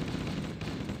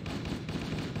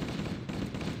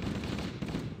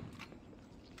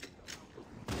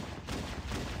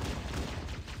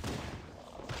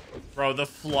 Bro, the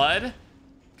flood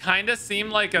kind of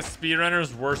seemed like a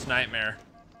speedrunner's worst nightmare.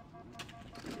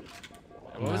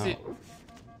 What was he?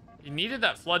 He needed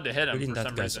that flood to hit him Shooting for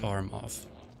some that guy's reason. arm off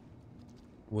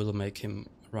will make him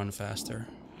run faster.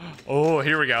 Oh,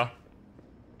 here we go.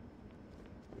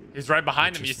 He's right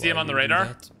behind him. You see him on the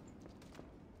radar?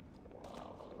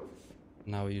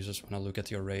 Now you just want to look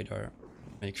at your radar.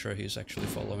 Make sure he's actually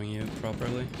following you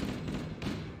properly.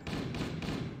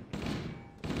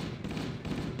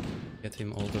 Get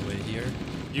him all the way here.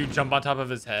 You jump on top of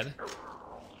his head.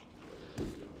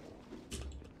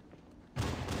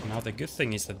 Now the good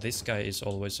thing is that this guy is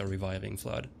always a reviving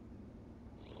flood.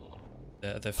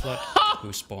 The flood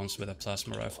who spawns with a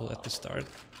plasma rifle at the start.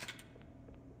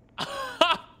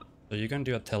 So you can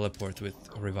do a teleport with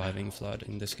a reviving flood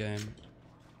in this game.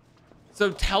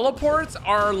 So teleports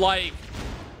are like...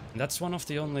 And that's one of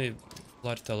the only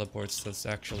flood teleports that's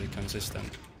actually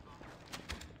consistent.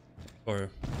 Or...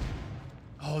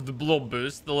 Oh, the little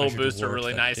boost. The little boosts are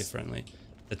really nice. Differently.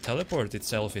 The teleport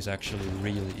itself is actually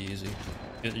really easy.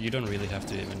 You don't really have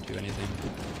to even do anything.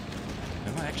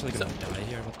 Am I actually gonna die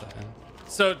here? What the hell?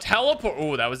 So teleport...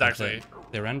 Oh, that was actually...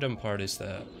 The random part is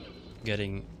the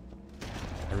getting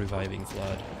a reviving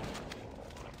flood.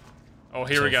 Oh,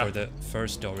 here we go. For the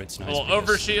first door, it's nice. A little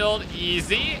overshield.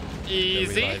 Easy. Easy.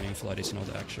 The reviving flood is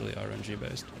not actually RNG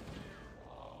based.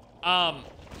 But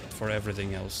for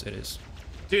everything else, it is.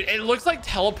 Dude, it looks like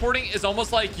teleporting is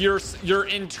almost like you're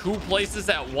in 2 places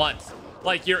at once.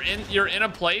 Like you're in a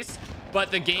place,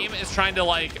 but the game is trying to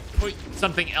like put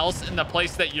something else in the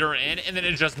place that you're in, and then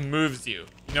it just moves you.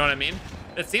 You know what I mean?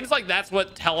 It seems like that's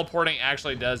what teleporting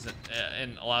actually does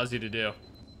and allows you to do.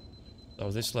 So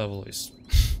this level is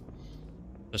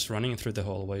just running through the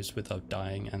hallways without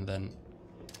dying, and then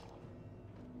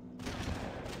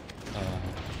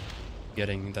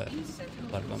getting the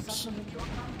blood bumps.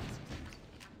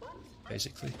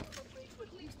 Basically.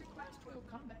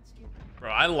 Bro,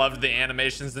 I loved the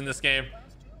animations in this game.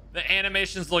 The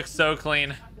animations look so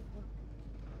clean.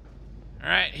 All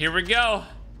right, here we go.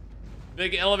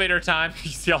 Big elevator time.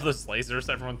 You see all those lasers,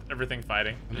 everything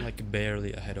fighting. I'm like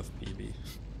barely ahead of PB.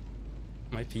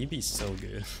 My PB is so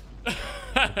good.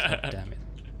 God damn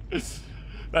it.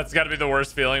 That's got to be the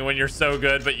worst feeling when you're so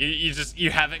good, but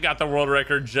you haven't got the world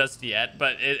record just yet.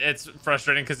 But it's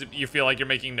frustrating because you feel like you're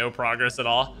making no progress at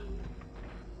all.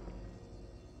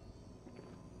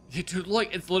 Dude,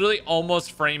 look, it's literally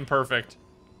almost frame perfect.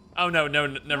 Oh no,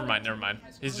 never mind.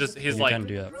 He's like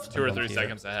 2 or 3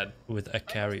 seconds ahead. With a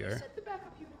carrier.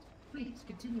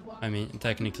 I mean,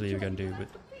 technically you can do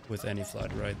with any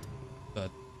flood, right?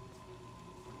 But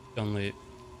only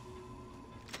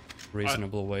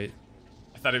reasonable way.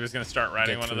 I thought he was gonna start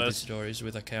riding one of those stories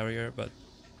with a carrier, but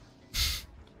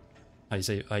I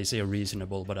say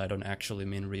reasonable, but I don't actually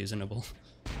mean reasonable.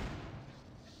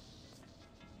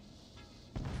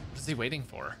 is he waiting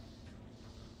for?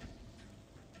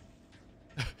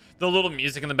 The little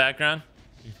music in the background.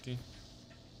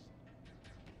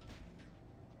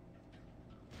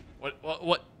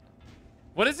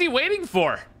 What is he waiting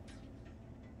for?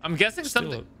 I'm guessing Still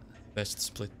something. best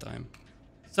split time.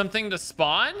 Something to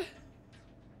spawn?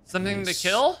 Something Nice. to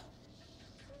kill?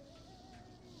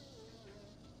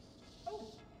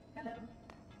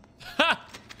 Ha!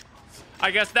 I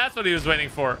guess that's what he was waiting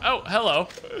for. Oh, hello.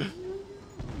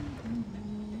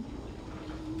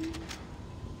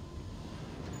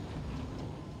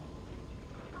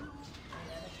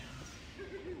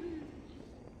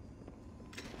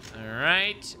 All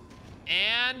right.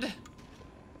 And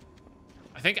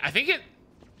I think it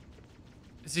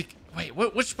is he wait,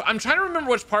 which I'm trying to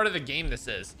remember which part of the game this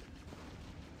is.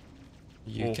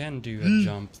 You can do a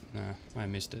jump. Nah, I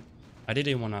missed it. I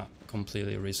didn't want to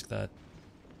completely risk that.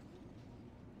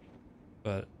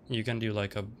 But you can do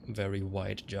like a very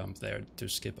wide jump there to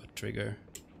skip a trigger.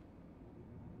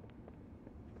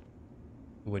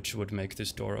 Which would make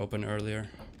this door open earlier.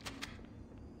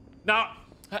 No,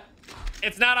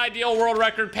 it's not ideal world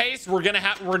record pace. We're gonna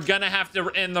have to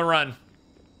end the run.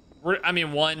 I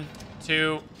mean, 1,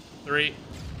 2, 3.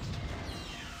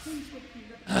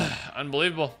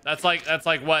 Unbelievable. That's like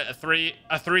what, a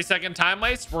 3-second time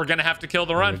waste? We're gonna have to kill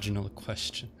the run. Original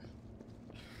question.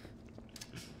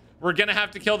 We're gonna have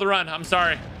to kill the run. I'm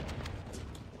sorry.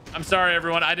 I'm sorry,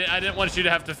 everyone. I didn't want you to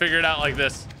have to figure it out like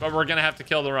this, but we're gonna have to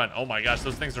kill the run. Oh my gosh,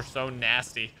 those things are so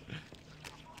nasty.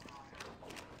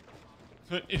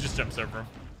 It just jumps over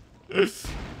them.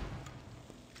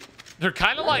 They're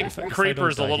kind of like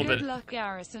creepers a little bit. Good luck,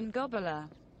 Garrison Gobbler.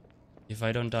 If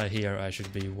I don't die here, I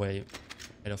should be way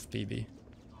ahead of PB.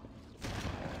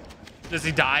 Does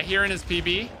he die here in his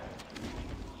PB?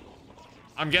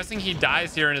 I'm guessing he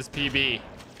dies here in his PB.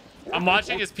 I'm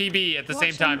watching his PB at the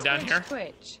same time down here.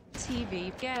 Twitch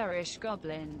TV Garish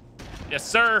Goblin. Yes,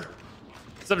 sir.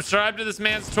 Subscribe to this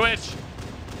man's Twitch.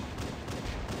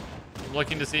 I'm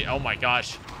looking to see. Oh my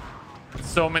gosh.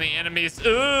 So many enemies.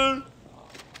 Ugh.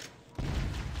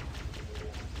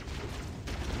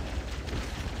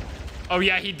 Oh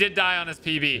yeah, he did die on his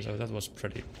PB. So that was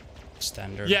pretty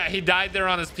standard. Yeah, he died there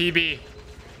on his PB.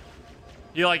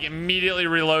 He like immediately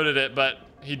reloaded it, but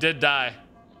he did die.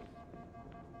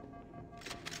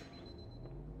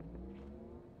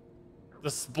 The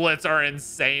splits are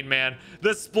insane, man.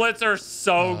 The splits are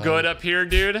so good up here,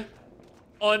 dude.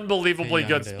 Unbelievably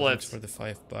good splits. For the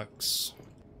 $5.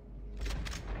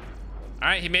 All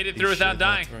right, he made it through without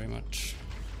dying. Very much.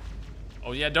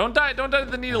 Oh yeah, don't die to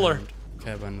the needler. And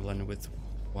Kevin won with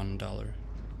 $1.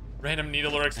 Random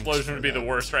needler explosion would be the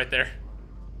worst right there.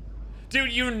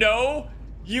 Dude, you know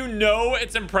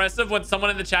it's impressive when someone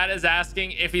in the chat is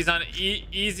asking if he's on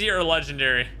easy or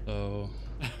legendary. So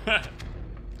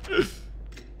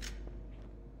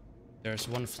there's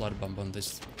one flood bomb on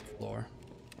this floor,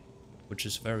 which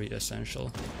is very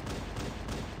essential.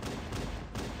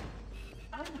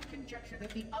 I would conjecture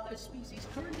that the other species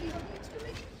currently on the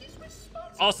excavation is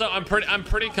responsible. Also, I'm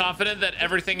pretty confident that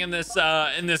everything in this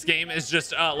game is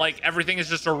just like everything is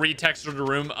just a retextured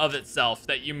room of itself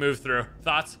that you move through.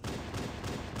 Thoughts?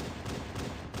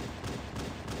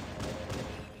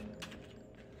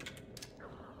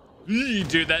 Eee,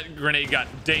 dude, that grenade got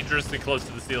dangerously close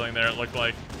to the ceiling there, it looked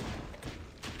like.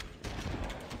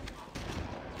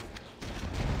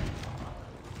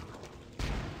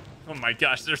 Oh my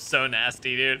gosh, they're so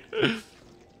nasty, dude.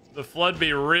 The flood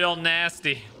be real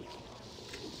nasty.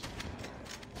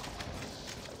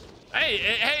 Hey,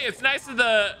 it's nice of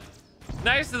the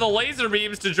laser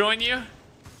beams to join you.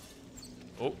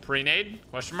 Oh, pre-nade?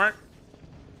 Question mark?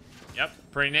 Yep,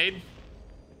 pre-nade.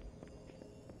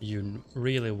 You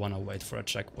really want to wait for a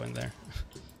checkpoint there.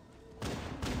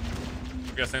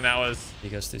 I'm guessing that was...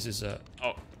 Because this is a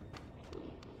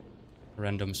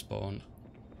random spawn.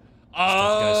 If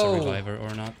that guy's a reviver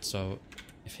or not, so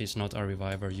if he's not a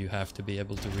reviver, you have to be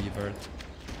able to revert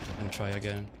and try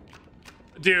again.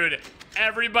 Dude,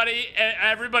 everybody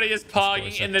is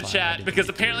pogging in the chat because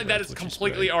apparently that is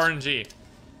completely RNG.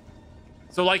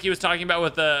 So like he was talking about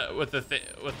with the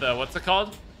what's it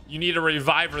called? You need a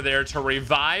reviver there to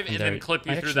revive and then clip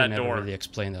you through that door. I never really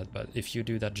explained that, but if you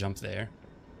do that jump there,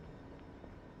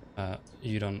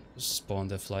 you don't spawn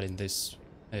the flood in this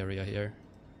area here.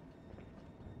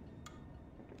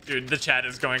 Dude, the chat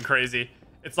is going crazy.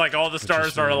 It's like all the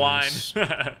stars are aligned.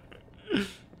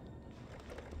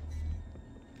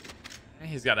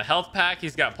 He's got a health pack.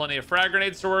 He's got plenty of frag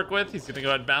grenades to work with. He's gonna go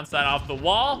ahead and bounce that off the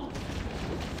wall.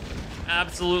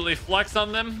 Absolutely flex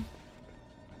on them.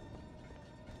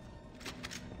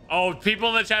 Oh, people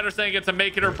in the chat are saying it's a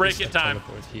make it or break it time.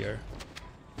 Teleport here.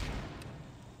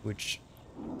 which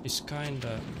is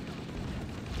kinda...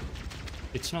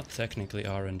 It's not technically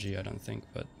RNG, I don't think,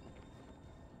 but...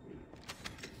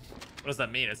 What does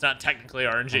that mean? It's not technically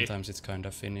RNG. Sometimes it's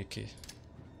kinda finicky.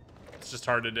 It's just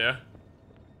hard to do.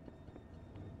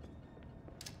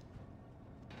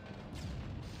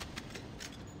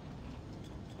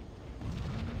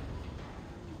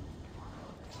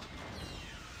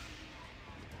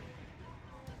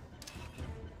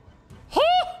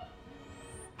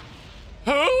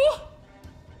 Who?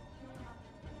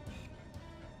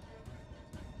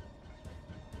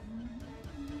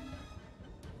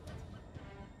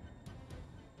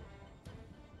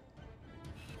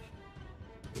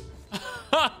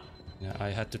 Yeah, I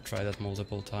had to try that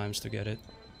multiple times to get it.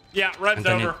 Yeah, run's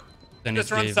And over. Then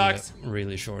This it run gave sucks. me a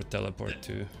really short teleport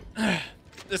too.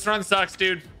 This run sucks,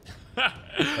 dude. But,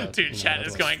 Dude, you know, chat that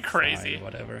is was going crazy. fine,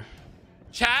 whatever.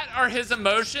 Chat are his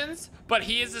emotions, but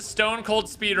he is a stone cold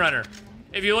speedrunner.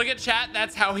 If you look at chat,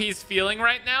 that's how he's feeling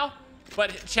right now.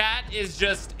 But chat is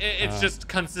just, it's just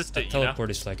consistent, you know?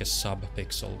 Teleport is like a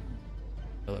sub-pixel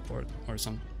teleport or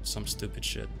some stupid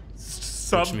shit.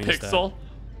 Sub Which means that pixel.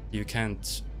 you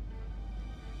can't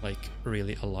like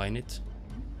really align it.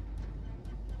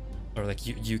 Or like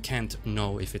you can't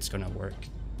know if it's gonna work,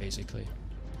 basically.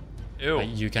 Ew. Like,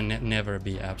 you can never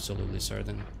be absolutely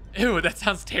certain. Ew, that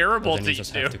sounds terrible But then to you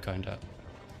just do. have to kind of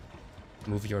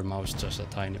move your mouse just a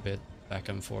tiny bit back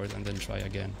and forth and then try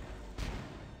again.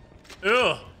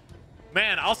 Ew.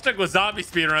 Man, I'll stick with zombie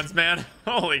speedruns, man.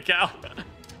 Holy cow.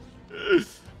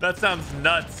 That sounds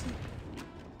nuts.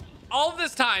 All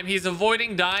this time, he's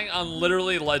avoiding dying on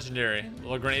literally legendary.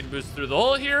 Little grenade boost through the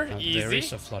hole here. Now, Easy. there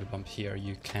is a flood bump here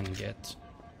you can get.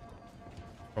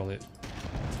 Probably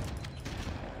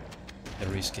the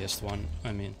riskiest one.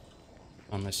 I mean,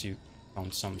 unless you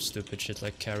found some stupid shit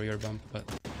like carrier bump, but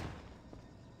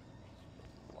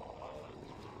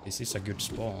this is a good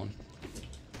spawn.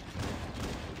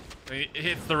 He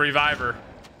hits the reviver.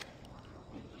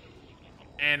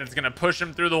 And it's gonna push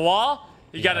him through the wall.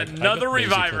 He got another I got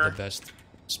basically reviver. the best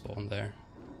spawn there,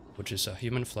 which is a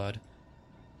human flood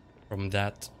from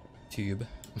that tube,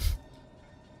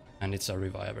 and it's a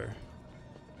reviver.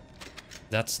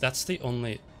 That's the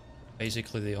only,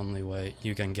 basically the only way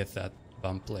you can get that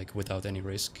bump like without any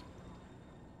risk.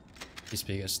 Is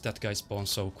because that guy spawns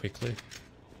so quickly.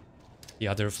 The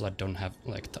other flood don't have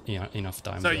like enough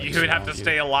time. So to, like, you would have to surround you.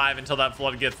 stay alive until that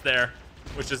flood gets there,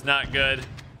 which is not good.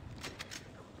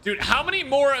 Dude, how many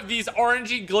more of these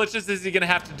RNG glitches is he gonna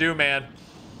have to do, man?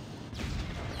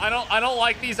 I don't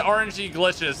like these RNG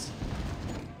glitches.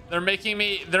 They're making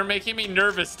me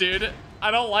nervous, dude.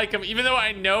 I don't like them, even though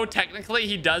I know technically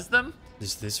he does them.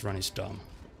 This run is dumb.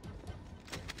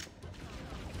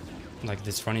 Like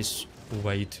this run is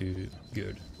way too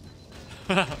good.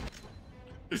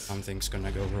 Something's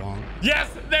gonna go wrong. Yes,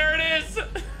 there it is.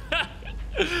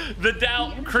 The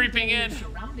doubt creeping in.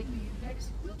 Surrounding the index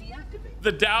will deactivate.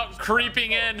 The doubt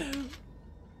creeping in.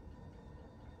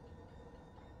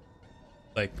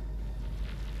 Like,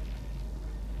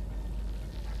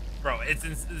 Bro, this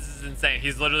is insane.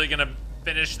 He's literally gonna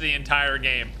finish the entire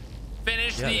game.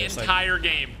 Finish Yeah, the there's, like, entire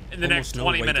game in the next almost no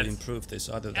 20 way minutes. to improve this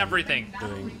other than Everything. Now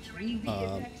doing retrieve the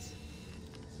index.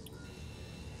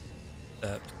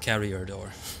 the carrier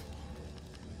door.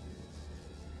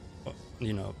 Well,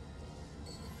 you know,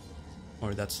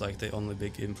 or that's like the only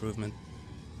big improvement.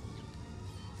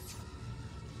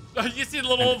 You see the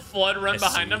little flood run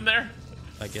behind him there?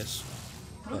 I guess.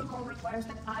 Protocol requires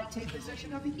that I take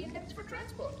possession of the index for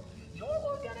transport. Your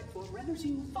organic food renders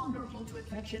you vulnerable to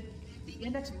infection. The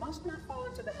index must not fall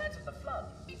into the hands of the flood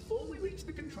before we reach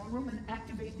the control room and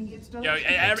activate the Yo,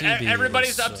 installation.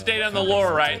 everybody's up to date on the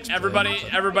lore, right?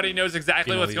 Everybody knows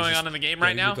exactly You know, what's you going just- on in the game yeah,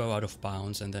 right now. You go out of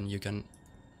bounds and then you can...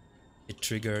 It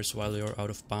triggers while you're out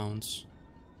of bounds.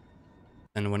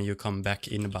 And when you come back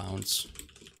in bounds...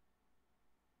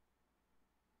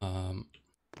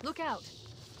 Look out!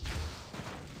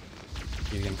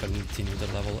 you can continue the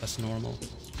level as normal.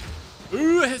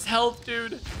 Ooh, his health,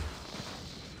 dude.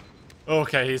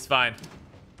 Okay, he's fine.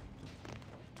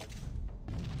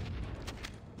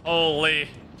 Holy.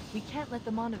 We can't let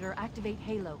the monitor activate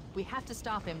Halo. We have to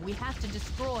stop him. We have to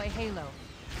destroy Halo.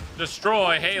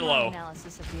 Destroy After my Halo.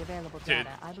 analysis of the available Dude. data,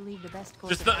 I believe the best course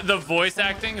Just of the action is voice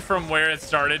somewhat acting from where it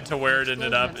started to where it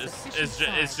ended up Explosion of is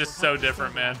sufficient size just will so help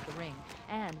different, man. stabilize the ring,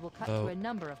 and will cut So, to a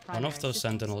number of one of primary those systems.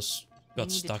 sentinels We got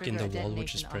need to stuck in the trigger a wall,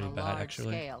 which is detonation pretty on a bad large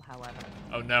actually. Scale, however.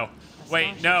 Oh no. A Wait,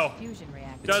 slosh's no. fusion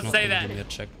reactor It's Don't not say gonna that. give me a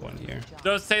checkpoint here.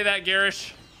 Don't say that,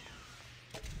 Garish.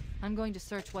 I'm going to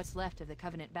search what's left of the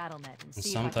Covenant BattleNet and see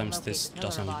sometimes if I can this locate the pillar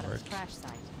doesn't bottom's work. crash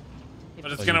site. If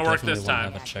But it's the gonna you work definitely this wanna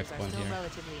time. have a checkpoint reactors are still here.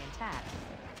 relatively intact,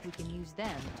 We can use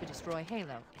them to destroy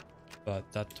Halo.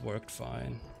 But that worked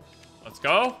fine. Let's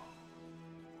go.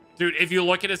 Dude, if you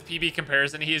look at his PB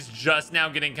comparison, he is just now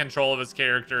getting control of his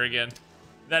character again.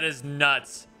 That is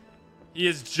nuts.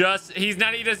 He doesn't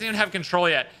even have control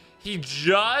yet. He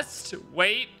just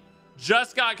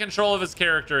got control of his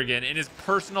character again in his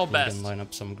personal You best. can line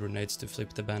up some grenades to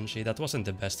flip the Banshee. That wasn't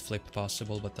the best flip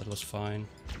possible, but that was fine.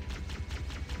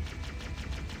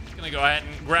 Gonna go ahead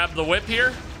and grab the whip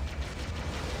here.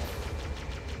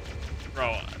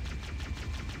 Bro,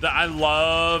 I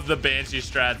love the Banshee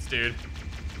strats, dude.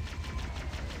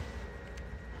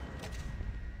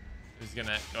 Who's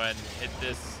gonna go ahead and hit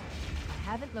this? I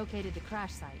haven't located the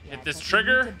crash site yet. Hit this but we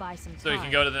trigger need to buy some so he can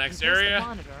time go to the next in case area. The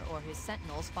Monitor or his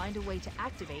Sentinels find a way to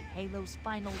activate Halo's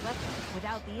final weapon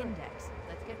without the index.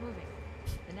 Let's get moving.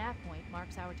 The nav point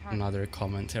marks our target. Another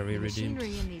commentary The redeemed.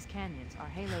 machinery in these canyons are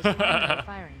Halo's primary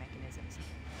firing mechanisms.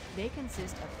 They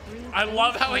consist of 3. I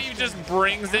love how he just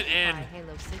brings it in.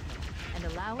 Halo signal and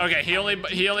allow it Okay, to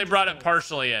he only brought it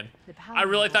partially in. I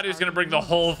really thought he was gonna bring the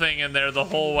whole thing in there the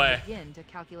whole way, begin to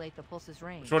calculate the pulse's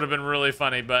range. which would have been really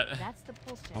funny. But That's the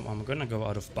pulse check. I'm gonna go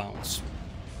out of bounds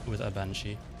with a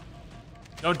Banshee.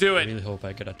 don't do I it, really hope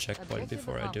I get a checkpoint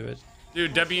before I do it.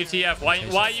 dude. WTF? Why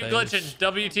are you glitching?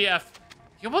 WTF?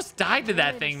 You almost died to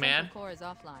that thing, man. Central core is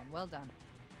offline. Well done.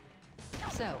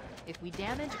 So, if we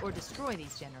damage or destroy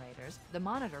these generators, the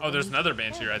monitor. Oh, will there's need another to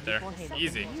Banshee repair right there. them before Halo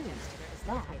Easy. can be used.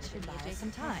 That should buy us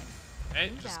some time.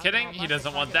 Hey, just kidding. He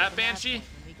doesn't want that Banshee.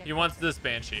 He wants this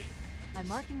Banshee. I'm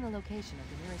marking the location of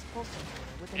the nearest pulse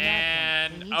generator with a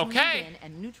And, nav point. We need to move okay. in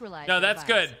and neutralize No, the that's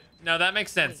device. good. No, that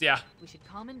makes sense. Wait, Yeah. We should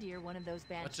commandeer one of those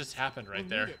Banshees. What just happened right We'll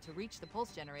there? need it to reach the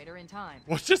pulse generator in time.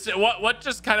 What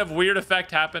just kind of weird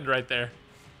effect happened right there?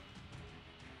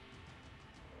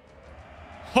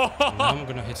 Now I'm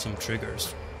gonna hit some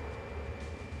triggers.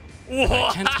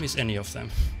 I can't miss any of them.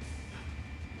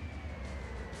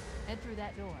 Head through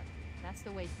that door. That's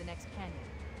the way to the next canyon.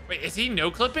 Wait, is he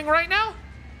no clipping right now?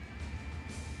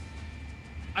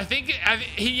 I think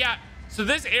yeah. So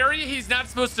this area he's not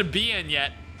supposed to be in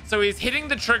yet. So he's hitting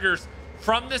the triggers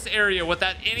from this area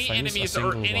without any If I miss a enemies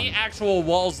or single any one, actual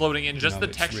walls loading in, just no, the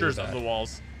it's really textures of bad. the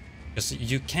walls. Because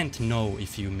you can't know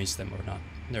if you miss them or not.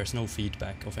 There's no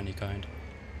feedback of any kind.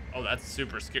 Oh, that's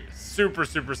super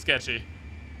sketchy.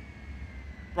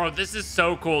 Bro, this is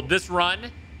so cool. This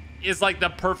run is like the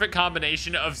perfect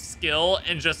combination of skill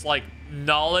and just like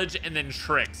knowledge and then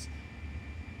tricks.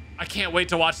 I can't wait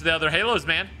to watch the other Halos,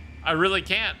 man. I really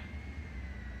can't.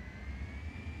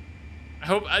 I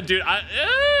hope, dude,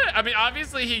 I mean,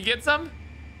 obviously he gets them,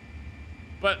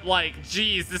 but like,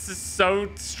 geez, this is so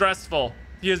stressful.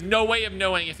 He has no way of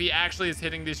knowing if he actually is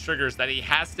hitting these triggers that he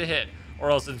has to hit, or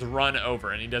else it's run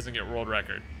over and he doesn't get world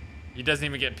record. He doesn't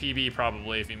even get PB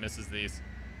probably if he misses these.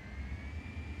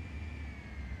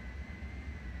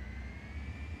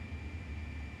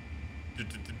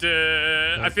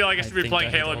 I feel like I should be playing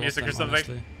Halo music or something.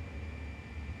 Honestly.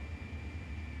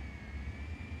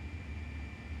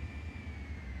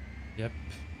 Yep.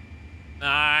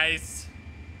 Nice.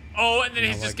 Oh, and then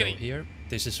he's Now just I go getting... here.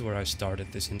 This is where I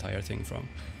started this entire thing from.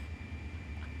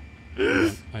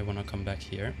 I wanna come back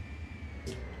here.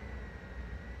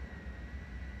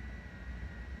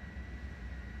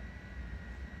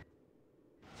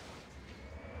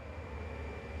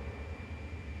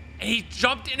 And he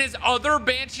jumped in his other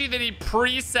Banshee that he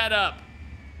pre-set up.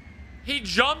 He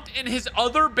jumped in his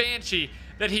other Banshee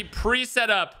that he pre-set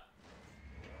up.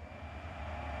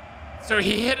 So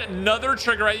he hit another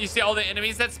trigger, right? You see all the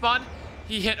enemies that spawn?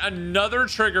 He hit another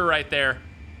trigger right there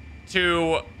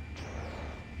to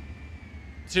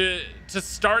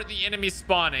start the enemy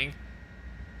spawning,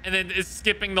 and then is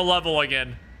skipping the level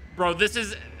again. Bro, this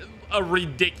is a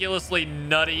ridiculously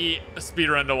nutty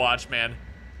speedrun to watch, man.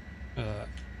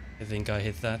 I think I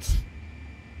hit that.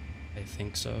 I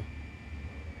think so.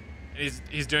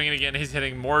 He's doing it again. He's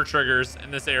hitting more triggers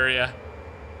in this area.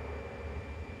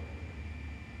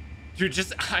 You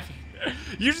just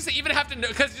even have to know,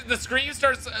 because the screen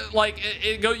starts like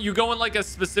you go in like a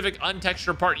specific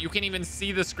untextured part. You can't even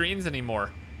see the screens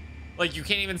anymore. Like you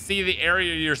can't even see the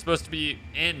area you're supposed to be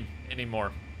in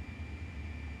anymore.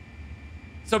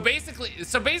 So basically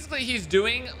he's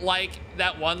doing like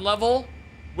that one level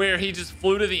where he just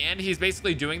flew to the end. He's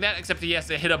basically doing that, except he has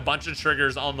to hit a bunch of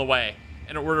triggers on the way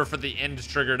in order for the end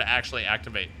trigger to actually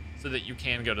activate so that you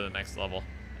can go to the next level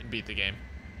and beat the game.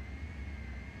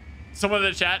 Someone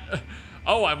in the chat,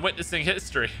 oh, I'm witnessing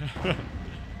history.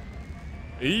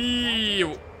 Eee.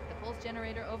 The pulse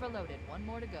generator overloaded. One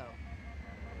more to go.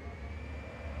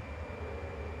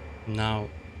 Now,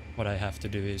 what I have to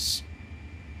do is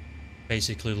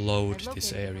basically load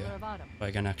this area so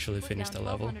I can actually finish the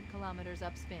level. 1,200 kilometers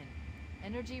upspin.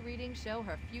 Energy readings show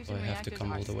her fusion So I have to reactors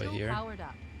come are all the way still here. powered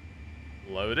up.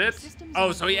 Load it?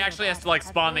 Oh, so he actually has to like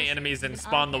spawn the enemies and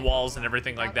spawn the walls and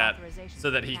everything like that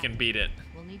so that he can beat it.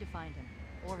 We'll need to find him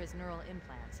or his neural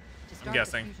implants to I'm start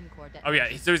guessing. the fusion core Oh yeah,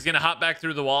 so he's gonna hop back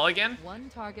through the wall again One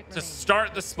target to remaining.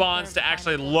 start the spawns to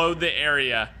actually load the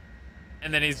area,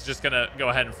 and then he's just gonna go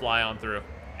ahead and fly on through.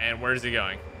 And where's he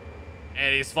going?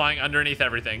 And he's flying underneath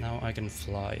everything. Now I can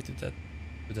fly to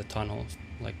the tunnel,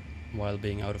 like while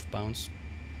being out of bounds.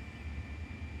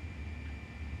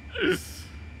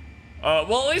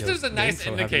 Well, at least Yo, there's a nice Gameco,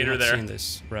 indicator have you not there. seen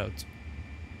this route?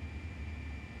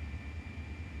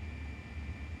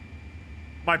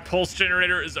 My pulse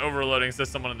generator is overloading, says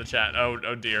someone in the chat.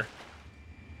 Oh dear.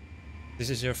 This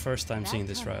is your first time seeing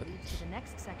this route.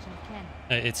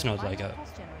 It's not like a...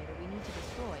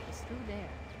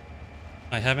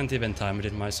 I haven't even timed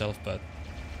it myself, but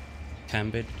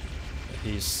Cambit,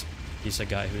 he's a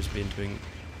guy who's been doing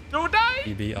Don't die!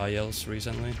 PBILs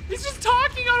recently. He's just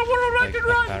talking on a world record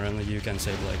run! Apparently you can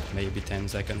save like maybe 10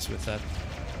 seconds with that.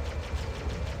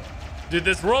 Dude,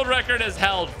 this world record is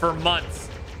held for months.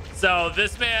 So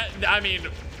this man, I mean,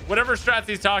 whatever strats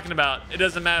he's talking about, it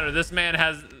doesn't matter. This man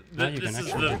has... Now you can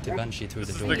actually get the Banshee through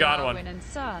the door. The god one.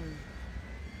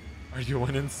 Are you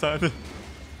winning, son?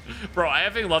 Bro, I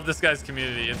effing love this guy's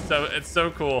community. It's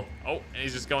so cool. Oh, and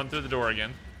he's just going through the door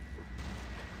again.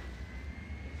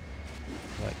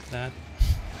 Like that.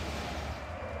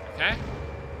 Okay.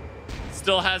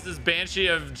 Still has his Banshee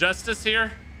of Justice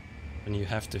here. And you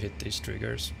have to hit these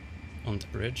triggers on the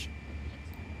bridge.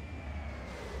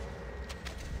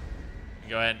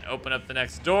 Go ahead and open up the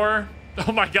next door.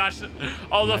 Oh my gosh.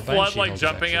 All the flood like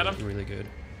jumping at him. Really good.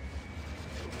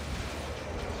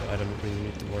 So I don't really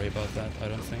need to worry about that, I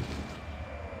don't think.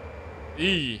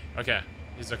 Okay.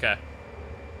 He's okay.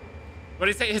 What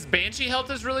did he say? His Banshee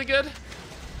health is really good?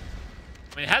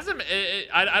 I mean, hasn't...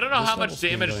 I don't know This how much level's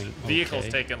been damage going vehicles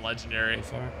okay take in Legendary. So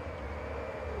far.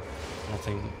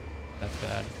 Nothing that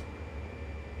bad.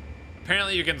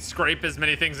 Apparently you can scrape as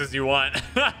many things as you want.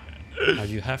 Now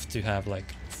you have to have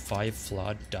like 5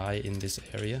 flood die in this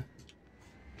area.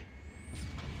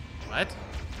 What?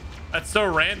 That's so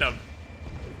random.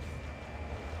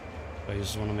 So you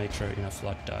just want to make sure enough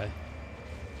flood die.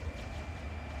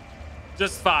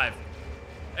 Just 5.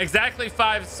 Exactly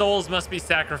 5 souls must be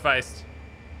sacrificed.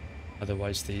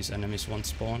 Otherwise these enemies won't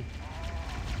spawn.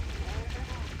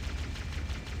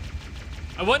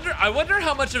 I wonder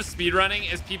how much of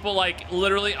speedrunning is people like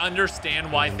literally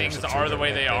understand why things are the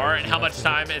way they are, and how much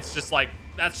time it's just like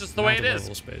that's just the way it is.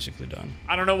 Level's basically done.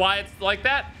 I don't know why it's like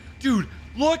that. Dude,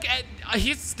 look at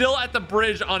he's still at the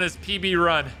bridge on his PB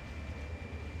run.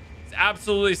 He's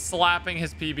absolutely slapping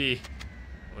his PB.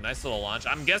 Oh, nice little launch.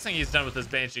 I'm guessing he's done with his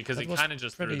Banshee because he kind of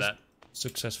just threw that.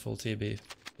 Successful TB.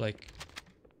 Like,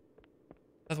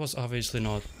 that was obviously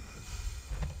not...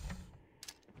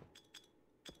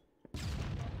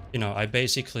 You know, I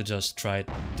basically just tried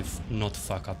to not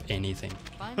fuck up anything.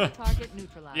 Find the target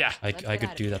neutralized. Yeah. I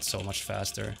could do that so much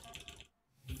faster.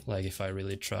 Like, if I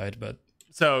really tried, but...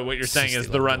 So what you're saying is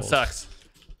the run sucks.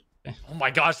 Okay. Oh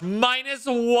my gosh, minus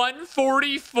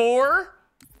 144?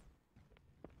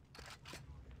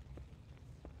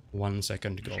 1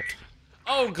 second gold.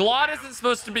 Oh, Glot isn't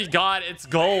supposed to be God, it's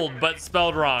gold, but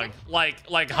spelled wrong. Like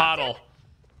HODL.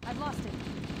 I've lost it.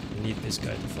 I need this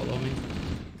guy to follow me.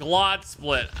 Glot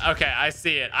split. Okay, I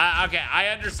see it. Okay, I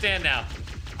understand now.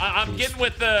 I'm getting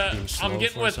with the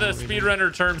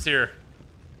speedrunner terms here.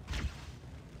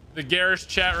 The garish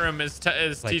chat room is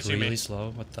like teaching really me. slow.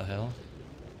 What the hell?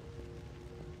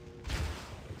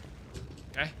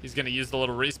 Okay, he's gonna use the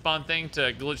little respawn thing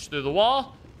to glitch through the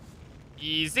wall.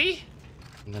 Easy.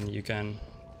 And then you can...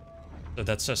 So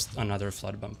that's just another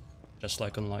flood bump. Just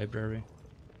like on library.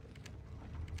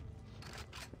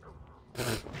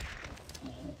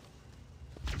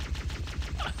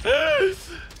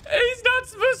 He's not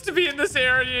supposed to be in this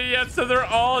area yet, so they're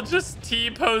all just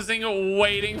T-posing,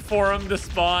 waiting for him to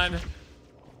spawn.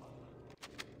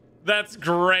 That's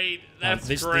great. That's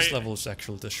great. great. This level is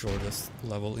actually the shortest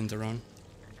level in the run.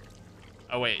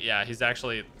 Oh wait, yeah, he's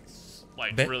actually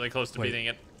like really close to beating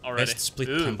it already. Best split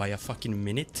time by a fucking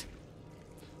minute.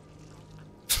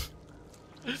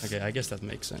 Okay, I guess that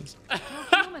makes sense.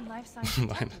 Human life science.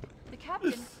 The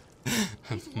captain.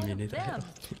 He's one of them.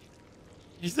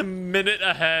 He's a minute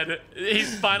ahead.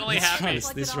 He's finally happy.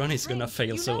 This run is gonna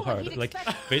fail so hard. Like,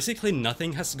 basically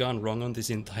nothing has gone wrong on this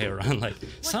entire run. Like,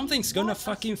 something's gonna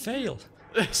fucking fail.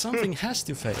 Something has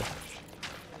to fail.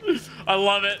 I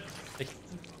love it. Like,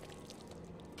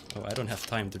 oh, I don't have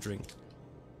time to drink.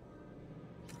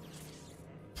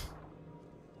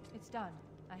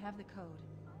 have the code.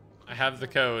 I have the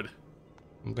code.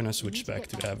 I'm gonna switch back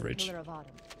to average.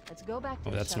 Let's go back to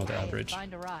Oh, that's not Chalet and average.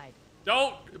 Find a ride.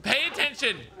 Don't pay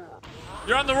attention.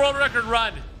 You're on the world record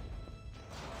run.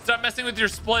 Stop messing with your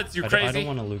splits, you crazy. I don't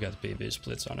want to look at PB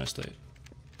splits, honestly.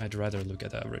 I'd rather look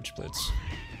at average splits.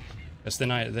 Because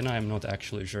then I'm not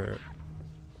actually sure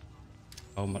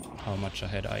how much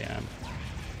ahead I am.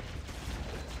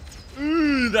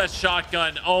 Ooh, that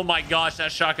shotgun. Oh my gosh,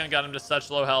 that shotgun got him to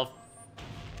such low health.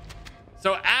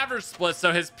 So average split.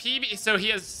 So his PB. So he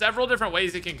has several different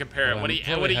ways he can compare it. Well,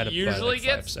 What he usually like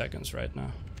gets. 5 seconds right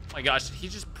now. Oh my gosh, he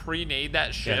just pre-nade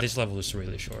that ship. Yeah, this level is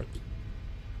really short.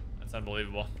 That's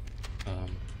unbelievable.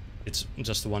 It's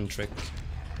just one trick,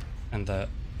 and the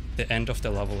end of the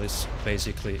level is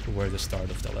basically where the start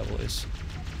of the level is,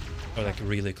 or like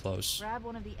really close. Grab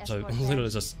one of the So escort literally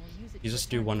bags just and we'll use it you to just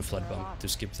do return one to flat Colorado. bump to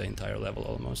skip the entire level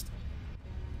almost.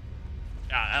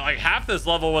 Yeah, like half this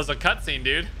level was a cutscene,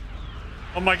 dude.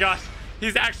 Oh my gosh,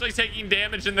 he's actually taking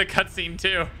damage in the cutscene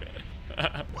too.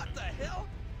 What the hell?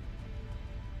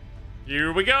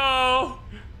 Here we go.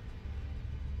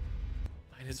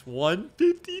 Minus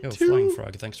 152. Yo, Flying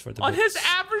Frog, thanks for the on his bits.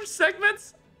 average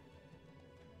segments.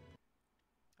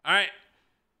 All right,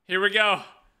 here we go.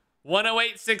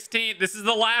 108.16. This is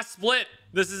the last split.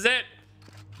 This is it.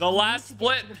 The last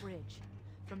split. The bridge.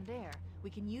 From there,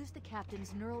 we can use the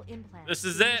captain's neural implant This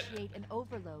is to it. initiate an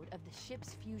overload of the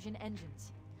ship's fusion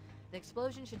engines. The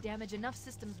explosion should damage enough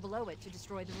systems below it to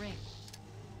destroy the ring.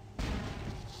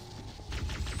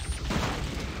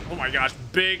 Oh my gosh,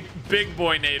 big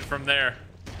boy nade from there.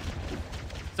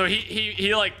 So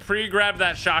he like pre-grabbed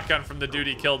that shotgun from the dude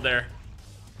he killed there.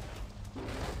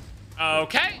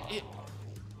 Okay.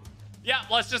 Yeah,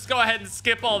 let's just go ahead and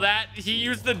skip all that. He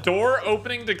used the door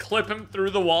opening to clip him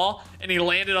through the wall, and he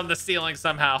landed on the ceiling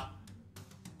somehow.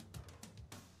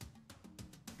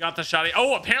 Got the shotty.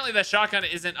 Oh, apparently that shotgun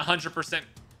isn't 100%.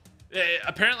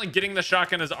 Apparently getting the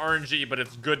shotgun is RNG, but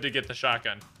it's good to get the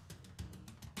shotgun.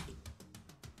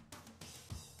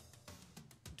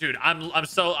 Dude,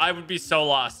 I would be so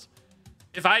lost.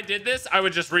 If I did this, I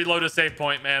would just reload a save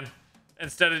point, man.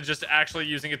 Instead of just actually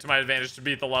using it to my advantage to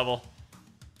beat the level.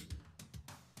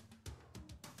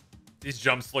 These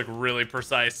jumps look really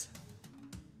precise.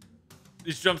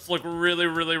 These jumps look really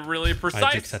precise.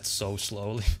 I did that so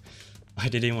slowly. I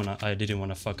didn't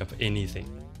wanna fuck up anything.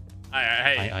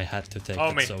 I had to take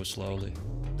it so slowly.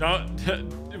 Don't.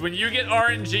 When you get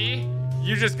RNG,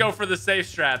 you just go for the safe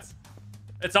strats.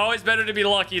 It's always better to be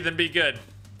lucky than be good.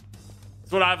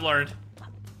 That's what I've learned.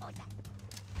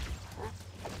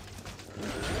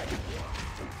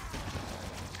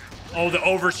 Oh, the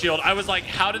overshield. I was like,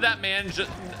 how did that man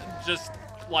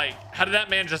how did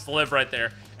that man just live right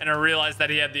there? And I realized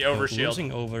that he had the overshield. Losing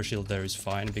overshield there is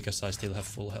fine because I still have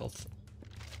full health.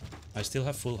 I still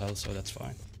have full health, so that's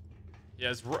fine.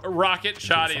 Yes, rocket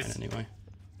shotties. Fine anyway.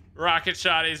 Rocket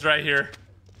shotties right here.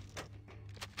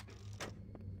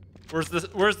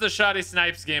 Where's the shoddy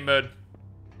snipes game mode?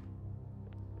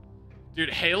 Dude,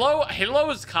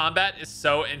 Halo's combat is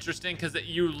so interesting because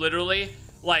you literally,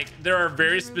 like, there are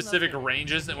very specific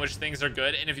ranges in which things are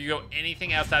good, and if you go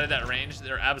anything outside of that range,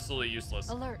 they're absolutely useless.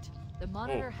 Alert. The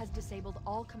monitor has disabled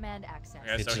all command access.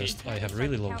 Okay, It's just I have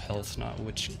really low health now,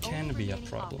 which can be a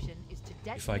problem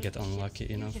if I get unlucky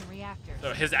enough.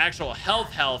 So his actual health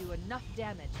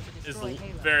is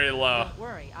very low. Don't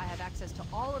worry, I have access to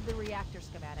all of the reactor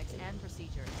schematics and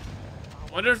procedures.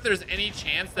 I wonder if there's any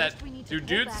chance that do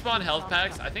dudes spawn health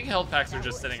packs? I think health packs are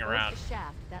just sitting around.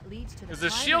 Because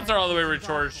his shields are all the way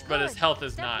recharged, but his health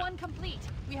is Step not. 1 complete.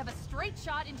 We have a straight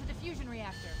shot into the fusion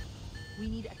reactor. We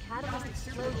need a catalyst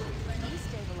explosion to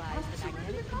destabilize the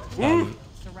magnetic containment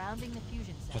surrounding the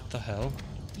fusion cell. What the hell?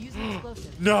 Use an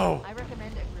explosive. No. I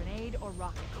recommend a grenade or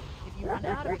rocket. If you run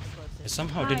out of explosives, I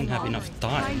somehow didn't have enough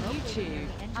time. YouTube.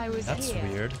 I was That's here.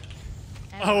 weird.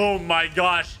 Oh my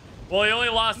gosh. Well, he only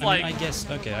lost I mean, like I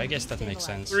guess that makes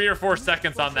sense. 3 or 4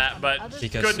 seconds on that, but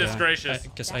Because, goodness gracious.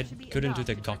 Because I couldn't do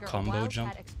the combo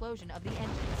jump.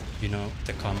 You know,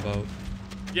 the combo.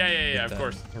 Yeah, with of the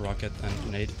course. Rocket and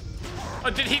grenade. Oh,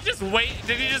 did he just wait?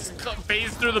 Did he just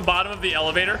phase through the bottom of the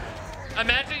elevator?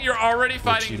 Imagine you're already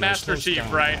fighting Master slows Chief,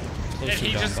 down. right? Slows And you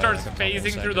he down just by starts like a couple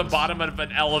phasing through the seconds. bottom of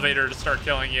an elevator to start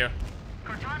killing you.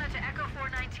 Cortana to Echo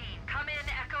 419. Come in,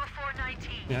 Echo 419.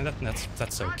 Yeah,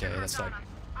 that's okay. That's like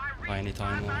tiny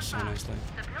time loss, honestly.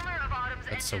 The Pillar of Autumn's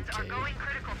That's engines are okay. going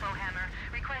critical, Foehammer.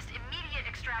 Request immediate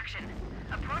extraction.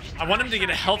 Approach the I want him to get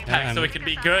a health pack so he can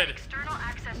be good. external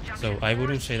access junction So I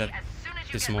wouldn't say that 4C as soon as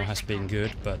you this get more my has signal. been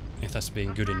good, but it has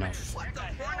been good enough.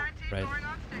 Right?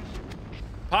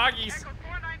 Poggies. Echo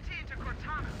 419 to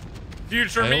Cortana.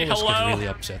 Future I me, always get hello. really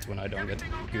upset when I don't get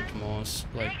good moss,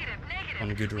 like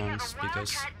on good runs,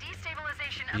 because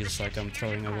it feels like I'm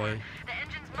throwing away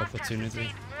opportunity.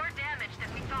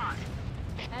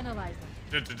 Analyze them.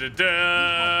 Da, da, da, You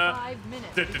da. have 5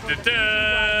 minutes Da, da, before da, the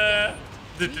da.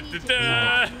 We Da, need da, to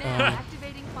da, start da. now.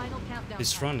 Activating final countdown.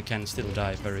 This run can still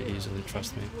die very easily,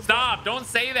 trust me. Stop! Don't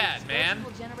say that, man.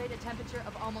 Will generate a temperature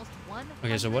of almost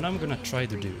Okay, so what I'm gonna 100 try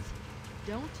to do, degrees.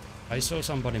 Don't I saw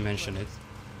somebody mention it,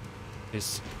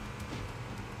 is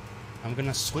I'm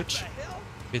gonna switch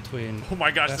between Oh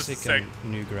my gosh, this is classic sick.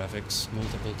 and new graphics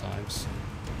multiple times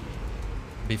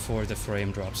before the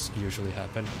frame drops usually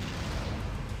happen.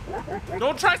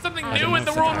 Don't try something I new don't with know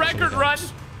the if it world actually record run.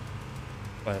 helps,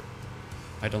 but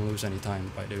I don't lose any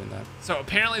time by doing that. So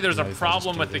apparently there's You a know, if I just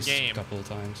problem do with the this game. a couple of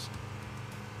times.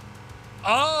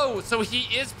 Oh, so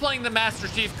he is playing the Master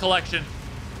Chief Collection,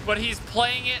 but he's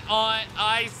playing it on.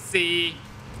 I see.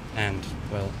 And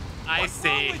well, I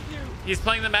see. He's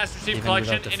playing the Master Chief Even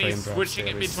Collection without the and he's frame drops, switching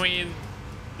it there is- between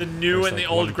the new there's and the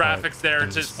like old one part graphics there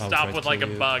and to just stop outright with like a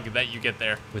kill you. bug that you get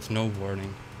there. with no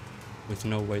warning, with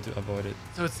no way to avoid it.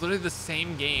 So it's literally the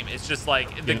same game. It's just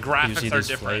like the You graphics see are these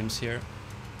different. flames here?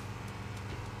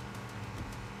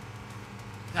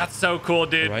 That's so cool,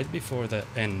 dude. Right before the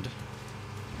end,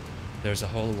 there's a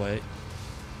hallway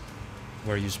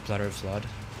where you splatter flood,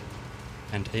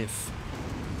 and if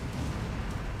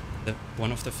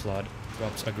one of the flood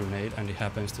drops a grenade and it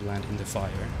happens to land in the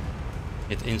fire,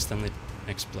 it instantly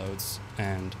explodes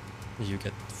and you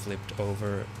get flipped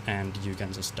over and you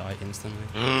can just die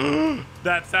instantly.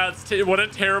 That sounds. What a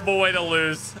terrible way to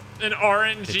lose. An It's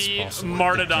RNG possible.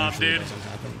 martyrdom, It usually dude. doesn't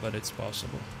happen, but it's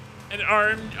possible. An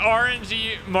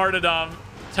RNG martyrdom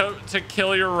to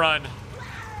kill your run.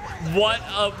 What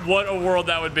a world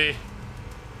that would be.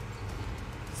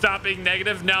 Stop being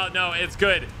negative. No, it's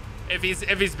good. If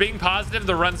he's being positive,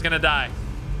 the run's gonna die.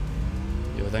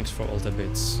 Yo, thanks for all the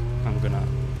bits. I'm gonna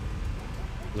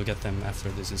look at them after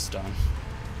this is done.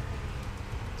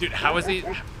 Dude, how is he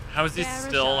Garish,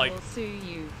 still like? I will sue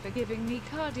you for giving me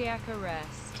cardiac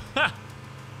arrest.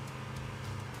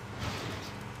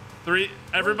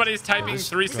 Everybody's typing Just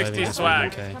 360 driving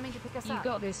swag. okay. coming to pick us You up.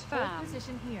 got this, Hold fam.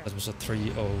 position here. That was a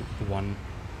 301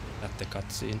 at the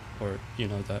cutscene, or you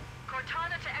know that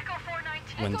Cortana to Echo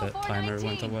 419. when Echo the timer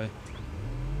went 419. away.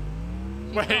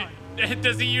 Wait,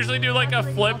 does he usually do like a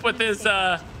flip with his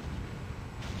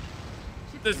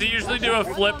Does he usually do a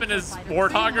flip in his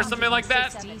Warthog or something like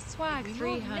that? 60 swag,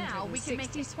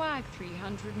 360 swag,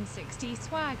 360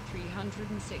 swag,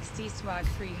 360 swag,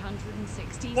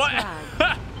 360 What?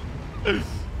 swag.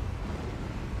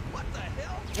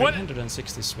 What?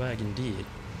 360 swag indeed.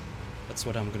 That's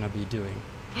what I'm gonna be doing.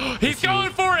 He's If you going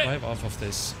for it. Drive off of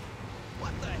this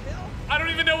I don't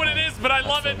even know what it is, but I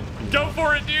love it. Go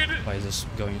for it, dude. by just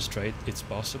going straight, it's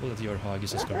possible that your hog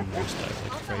is just going to nosedive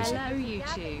like crazy. Hello,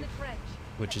 YouTube.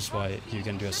 Which is why you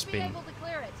can do a spin.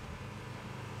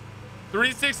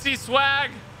 360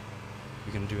 swag.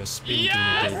 You can do a spin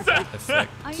Yes! to negate that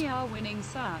effect. I are winning,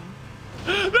 son.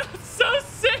 That's so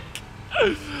sick.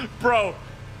 Bro,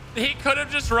 he could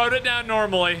have just wrote it down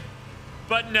normally,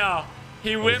 but no.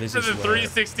 He went this for is the where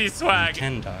 360 swag. you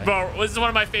can die. Bro, this is one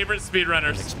of my favorite And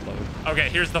speedrunners. explode. Okay,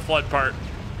 here's the flood part.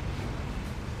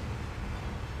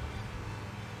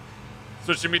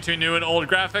 Switching between new and old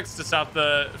graphics to stop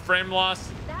the frame loss.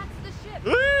 That's the ship.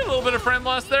 Ooh, a little bit of frame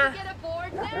loss there. Get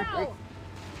aboard now.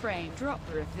 Frame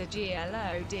dropper of the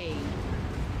GLOD.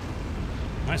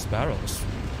 Nice barrels.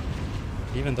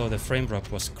 Even though the frame drop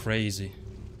was crazy.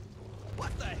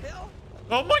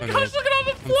 Oh my Okay, gosh, look at all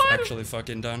the I'm flood. actually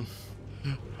fucking done.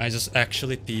 I just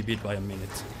actually PB'd by a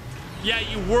minute. Yeah,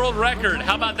 you world record.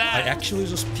 How about I that? actually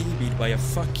just PB'd by a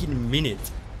fucking minute.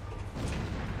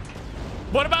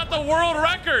 What about the world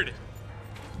record?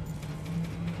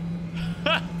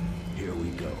 Here we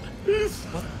go.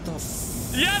 What the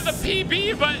f... Yeah, the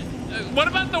PB, but what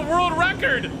about the world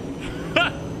record?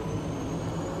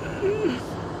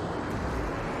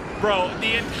 Bro,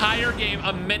 the entire game,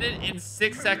 a minute and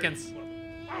 6 seconds.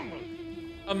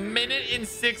 A minute and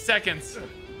 6 seconds.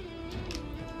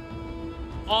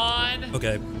 On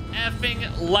Okay,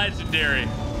 effing legendary.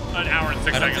 An hour and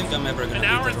 6 I don't seconds. think I'm ever gonna An beat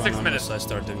hour the and run 6 unless minutes. I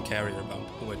start doing carrier bump,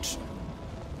 which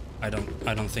I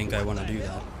don't think I want to do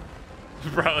that.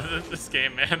 Bro, this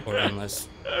game, man. Or unless,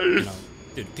 you know,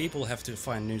 dude, people have to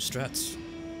find new strats.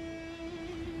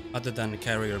 Other than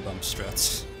carrier bump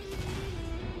strats.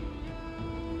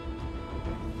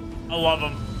 I love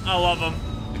him. I love him.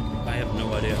 I have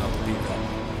no idea how to do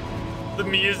that. The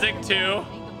music, too.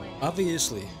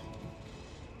 Obviously,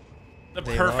 The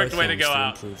there perfect are way to things go to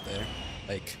out. improve there.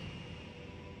 Like,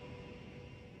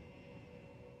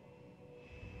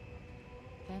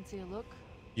 Fancy a look?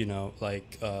 You know,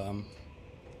 like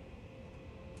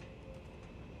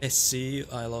SC,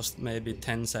 I lost maybe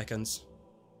 10 seconds.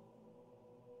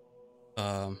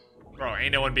 Bro,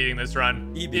 ain't no one beating this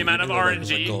run. EB, The amount of even though that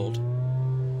was, like, RNG. gold.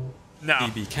 No.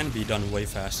 TB can be done way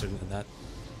faster than that,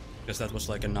 because that was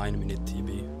like a 9-minute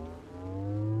TB.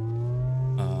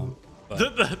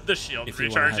 But The shield if you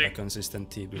want to have a recharging. consistent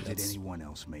TB, Did that's anyone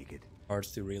else make it? hard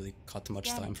to really cut much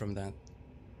time from that.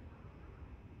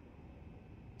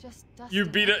 Just dust You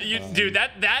it beat off. a dude.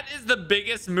 That is the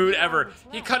biggest mood ever.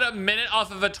 He cut a minute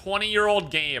off of a 20-year-old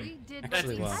game. We did That's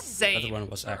Actually, well, insane. the other one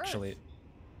was actually,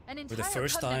 An for the entire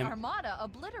first Covenant time armada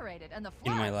obliterated, and the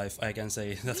in my Flood. life, I can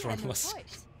say that We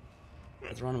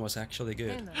had run no was choice. actually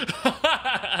good.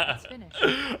 Halo, it's finished.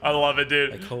 I love it,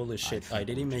 dude. Like, holy shit, I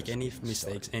didn't make any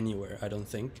mistakes anywhere, I don't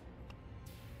think.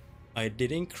 I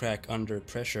didn't crack under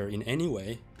pressure in any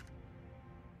way.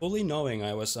 Fully knowing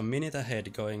I was a minute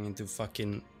ahead going into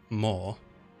fucking Maw.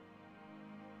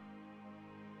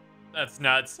 That's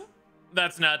nuts.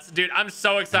 That's nuts, dude. I'm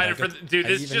so excited for dude.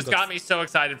 This just got me so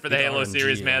excited for the Halo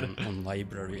series, man. On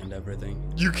library and everything.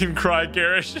 You can cry,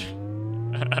 Garish.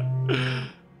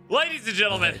 Ladies and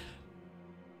gentlemen,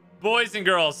 boys and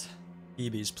girls,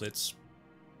 EB splits.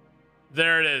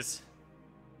 there it is.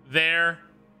 There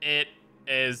it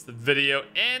is. The video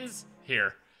ends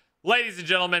here. Ladies and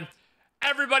gentlemen,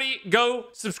 everybody go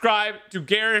subscribe to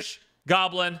Garish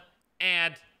Goblin,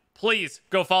 and please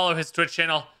go follow his Twitch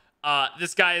channel.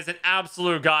 This guy is an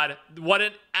absolute god. What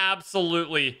an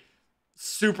absolutely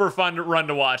super fun run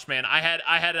to watch, man. I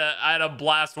had a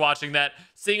blast watching that,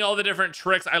 seeing all the different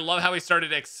tricks. I love how he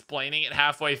started explaining it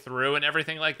halfway through and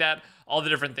everything like that. All the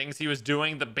different things he was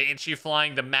doing, the Banshee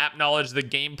flying, the map knowledge, the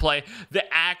gameplay,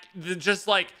 just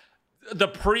like the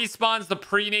pre-spawns, the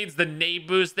pre-nades, the nade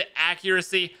boost, the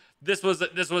accuracy. This was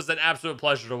an absolute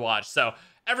pleasure to watch. So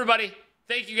everybody,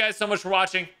 thank you guys so much for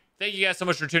watching. Thank you guys so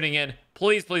much for tuning in.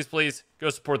 Please, please, please go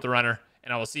support the runner,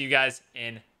 and I will see you guys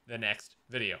in the next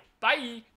video. Bye.